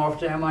Berkeley and off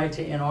to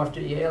MIT and off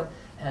to Yale.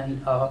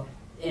 And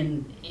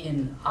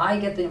I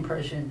get the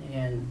impression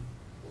in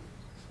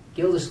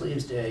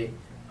Gildersleeve's day,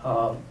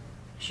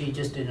 she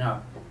just did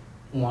not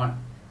want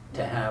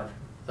to have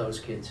those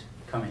kids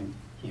coming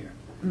here.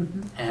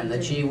 and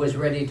that she was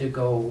ready to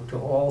go to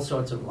all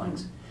sorts of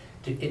lengths.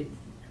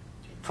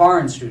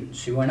 Foreign students,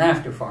 she went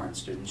after foreign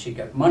students. She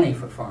got money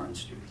for foreign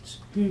students.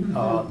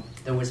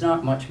 There was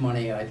not much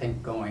money, I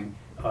think, going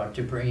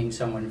to bringing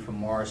someone from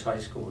Morris High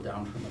School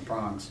down from the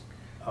Bronx,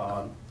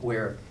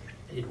 where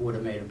it would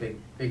have made a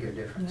bigger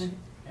difference. Right.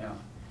 Yeah.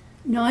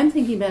 No, I'm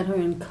thinking about her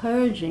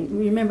encouraging.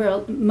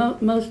 Remember,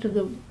 most of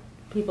the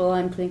people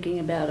I'm thinking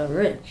about are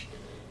rich.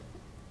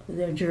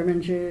 They're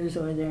German Jews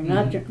or they're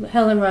not.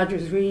 Helen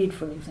Rogers Reed,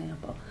 for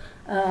example.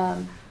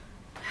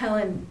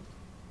 Helen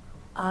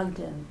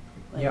Ogden.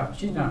 Yeah,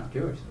 she's not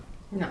Jewish.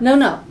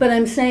 No, but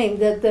I'm saying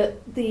that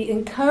the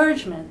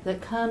encouragement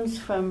that comes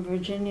from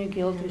Virginia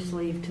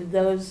Gildersleeve to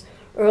those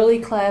early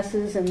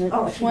classes in the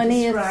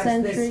 20th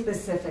century. This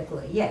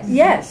specifically, yes.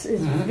 Yes,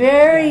 it's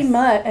very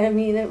much. I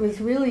mean, it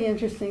was really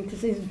interesting to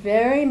see. It's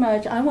very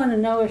much. I want to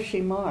know if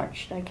she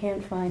marched. I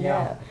can't find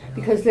out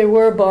because there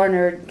were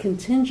Barnard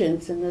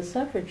contingents in the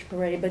suffrage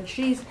parade, but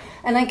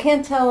and I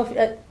can't tell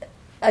if.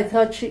 I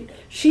thought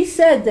she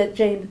said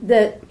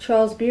that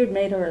Charles Beard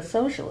made her a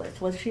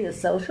socialist. Was she a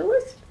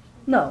socialist?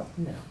 No.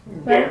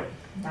 Right?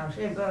 No,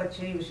 she was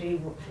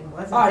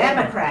a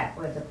Democrat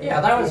with a big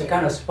that was a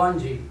kind of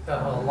spongy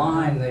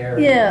line there.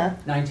 Yeah.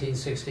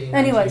 1916.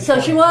 Anyway, so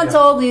she wants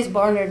all these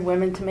Barnard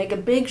women to make a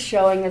big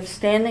showing of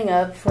standing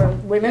up for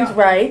women's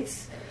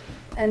rights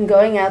and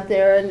going out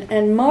there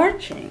and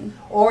marching.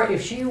 Or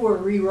if she were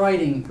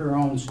rewriting her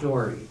own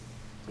story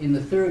in the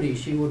 30s,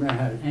 she wouldn't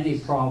have had any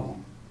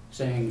problem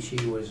saying she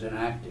was an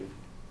active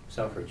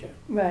suffragette.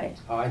 Right.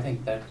 I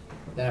think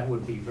that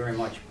would be very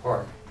much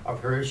part of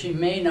her. She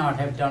may not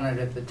have done it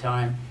at the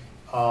time.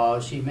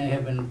 She may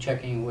have been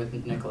checking with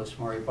Nicholas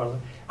Murray Butler.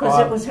 Because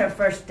it was her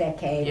first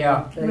decade.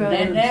 Yeah.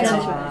 Right.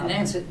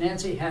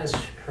 Nancy has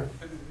her,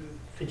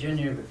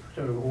 Virginia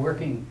sort of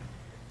working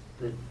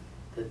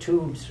the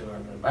tubes or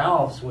the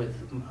valves with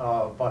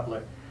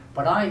Butler.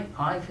 But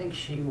I think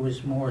she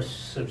was more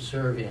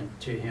subservient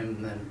to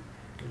him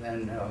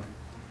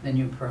than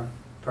you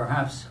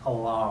perhaps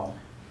allow.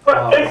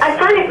 Well, I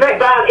find it very,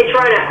 it's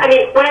Rona. I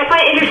mean, what I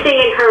find interesting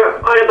in her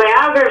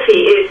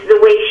autobiography is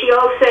the way she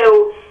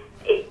also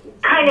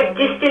kind of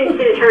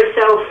distances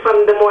herself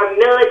from the more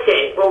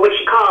militant, or what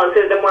she calls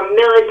the more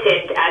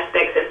militant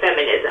aspects of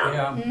feminism.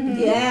 Yeah.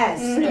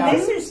 Yes,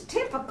 this is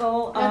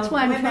typical That's of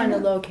why I'm trying to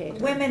locate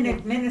her. women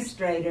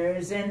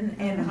administrators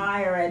in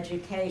higher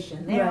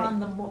education. They're on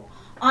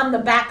the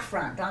back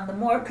front, on the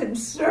more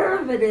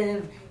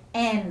conservative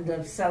end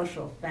of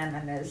social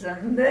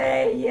feminism.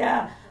 They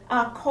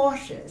are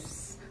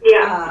cautious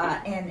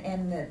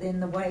in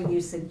the way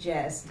you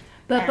suggest.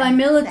 But by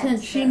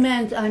militant, she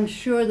meant, I'm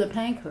sure, the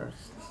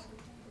Pankhursts.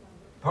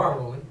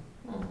 Probably.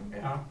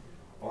 Yeah.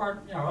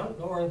 Or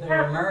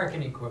their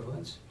American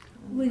equivalents.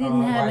 We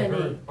didn't have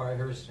any. By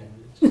her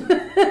standards.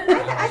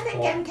 I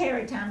think M.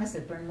 Carey Thomas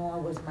at Bryn Mawr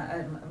was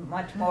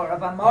much more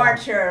of a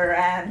marcher,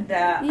 and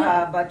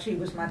but she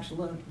was much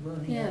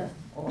loonier.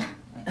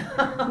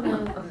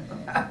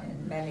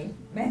 In many.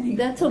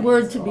 That's a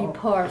word to be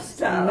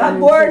parsed. A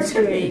word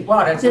to be.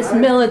 Just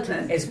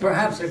militant. It's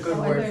perhaps a good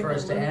word for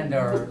us to end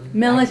our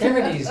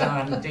activities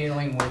on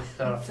dealing with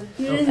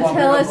You the didn't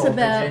tell us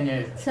formidable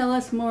Virginia. Tell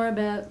us more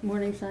about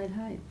Morningside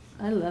Heights.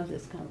 I love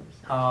this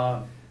conversation.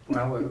 Well,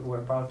 we're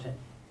about to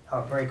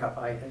break up.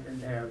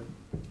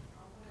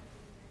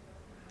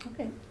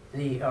 Okay.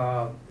 The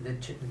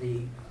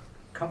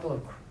couple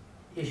of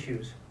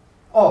issues.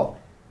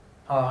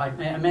 I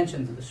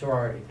mentioned the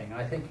sorority thing.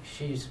 I think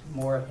she's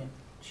more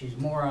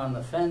on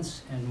the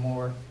fence and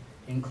more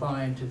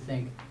inclined to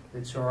think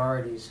that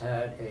sororities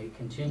had a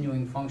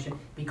continuing function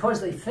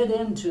because they fit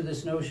into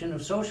this notion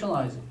of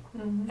socializing.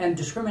 And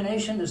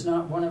discrimination is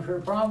not one of her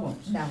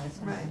problems. No,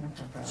 it's not one of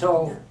her problems.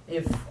 So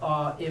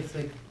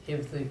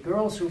if the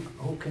girls who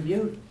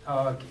commute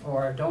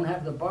or don't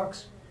have the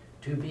bucks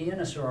to be in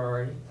a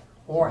sorority,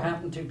 or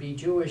happen to be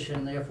Jewish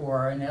and therefore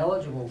are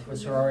ineligible for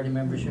sorority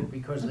membership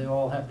because they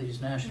all have these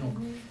national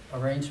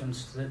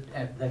arrangements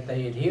that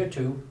they adhere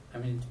to. I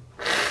mean,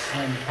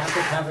 when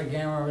Kappa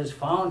Gamma is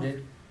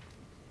founded,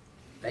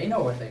 they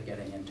know what they're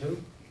getting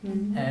into,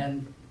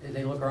 and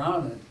they look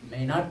around and there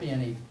may not be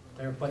any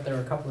there, but there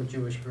are a couple of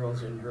Jewish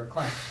girls in her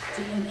class.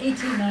 See, in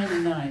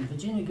 1899,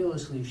 Virginia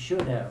Gildersleeve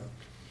should have,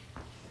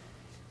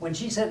 when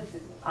she said,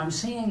 I'm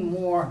seeing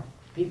more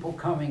people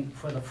coming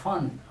for the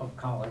fun of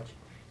college,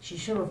 she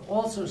should have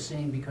also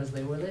seen, because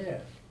they were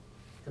there,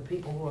 the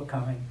people who were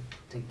coming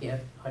to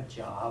get a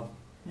job,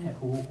 and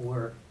who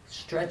were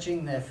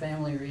stretching their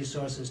family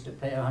resources to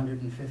pay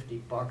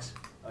 $150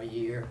 a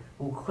year,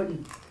 who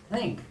couldn't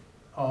think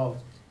of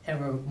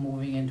ever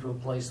moving into a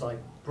place like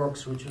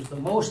Brooks, which was the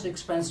most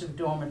expensive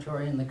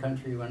dormitory in the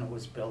country when it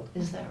was built.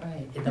 Is that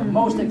right? The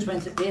most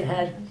expensive. It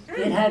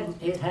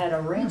had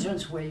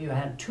arrangements where you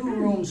had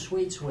 2-room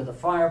suites with a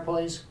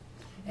fireplace,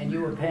 and you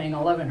were paying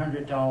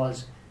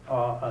 $1,100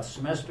 a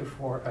semester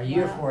for a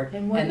year for it,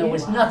 and there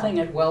was nothing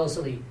at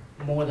Wellesley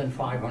more than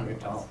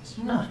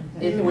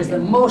 $500. It was the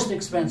most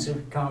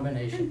expensive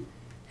combination,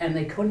 and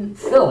they couldn't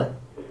fill it.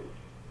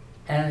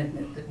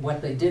 And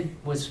what they did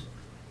was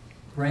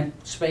rent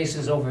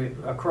spaces over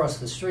across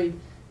the street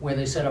where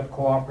they set up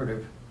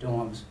cooperative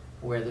dorms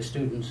where the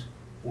students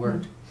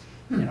worked,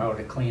 you know,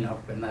 to clean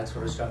up and that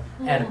sort of stuff,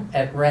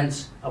 at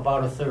rents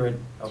about a third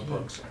of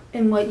Brooks.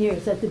 In what year?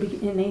 Is that in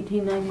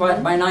 1899?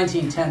 But by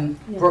 1910,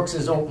 Yeah. Brooks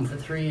is open for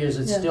 3 years.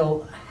 It's Yeah.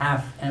 still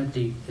half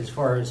empty as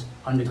far as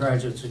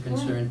undergraduates are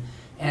concerned.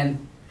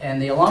 And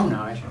the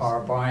alumni are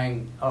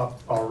buying up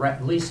or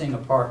leasing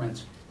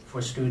apartments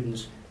for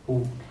students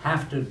who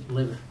have to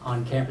live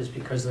on campus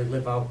because they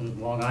live out in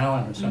Long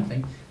Island or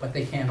something, but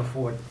they can't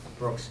afford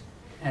Brooks.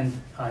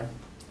 And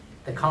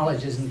the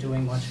college isn't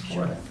doing much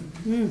for them.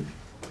 Mm.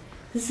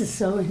 This is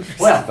so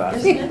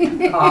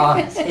interesting.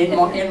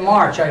 Well, in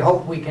March, I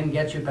hope we can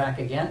get you back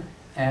again.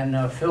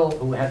 And Phil,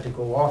 who had to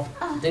go off,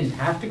 didn't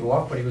have to go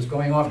off, but he was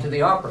going off to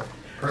the opera.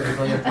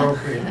 Perfectly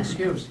appropriate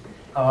excuse.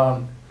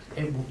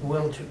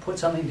 We'll put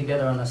something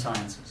together on the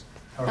sciences.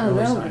 Or Oh, early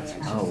that'll be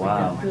sciences. Oh,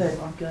 wow. Good,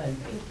 good.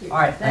 All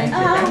right, thank you.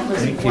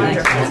 Thank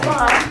you.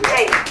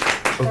 Great.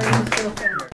 Very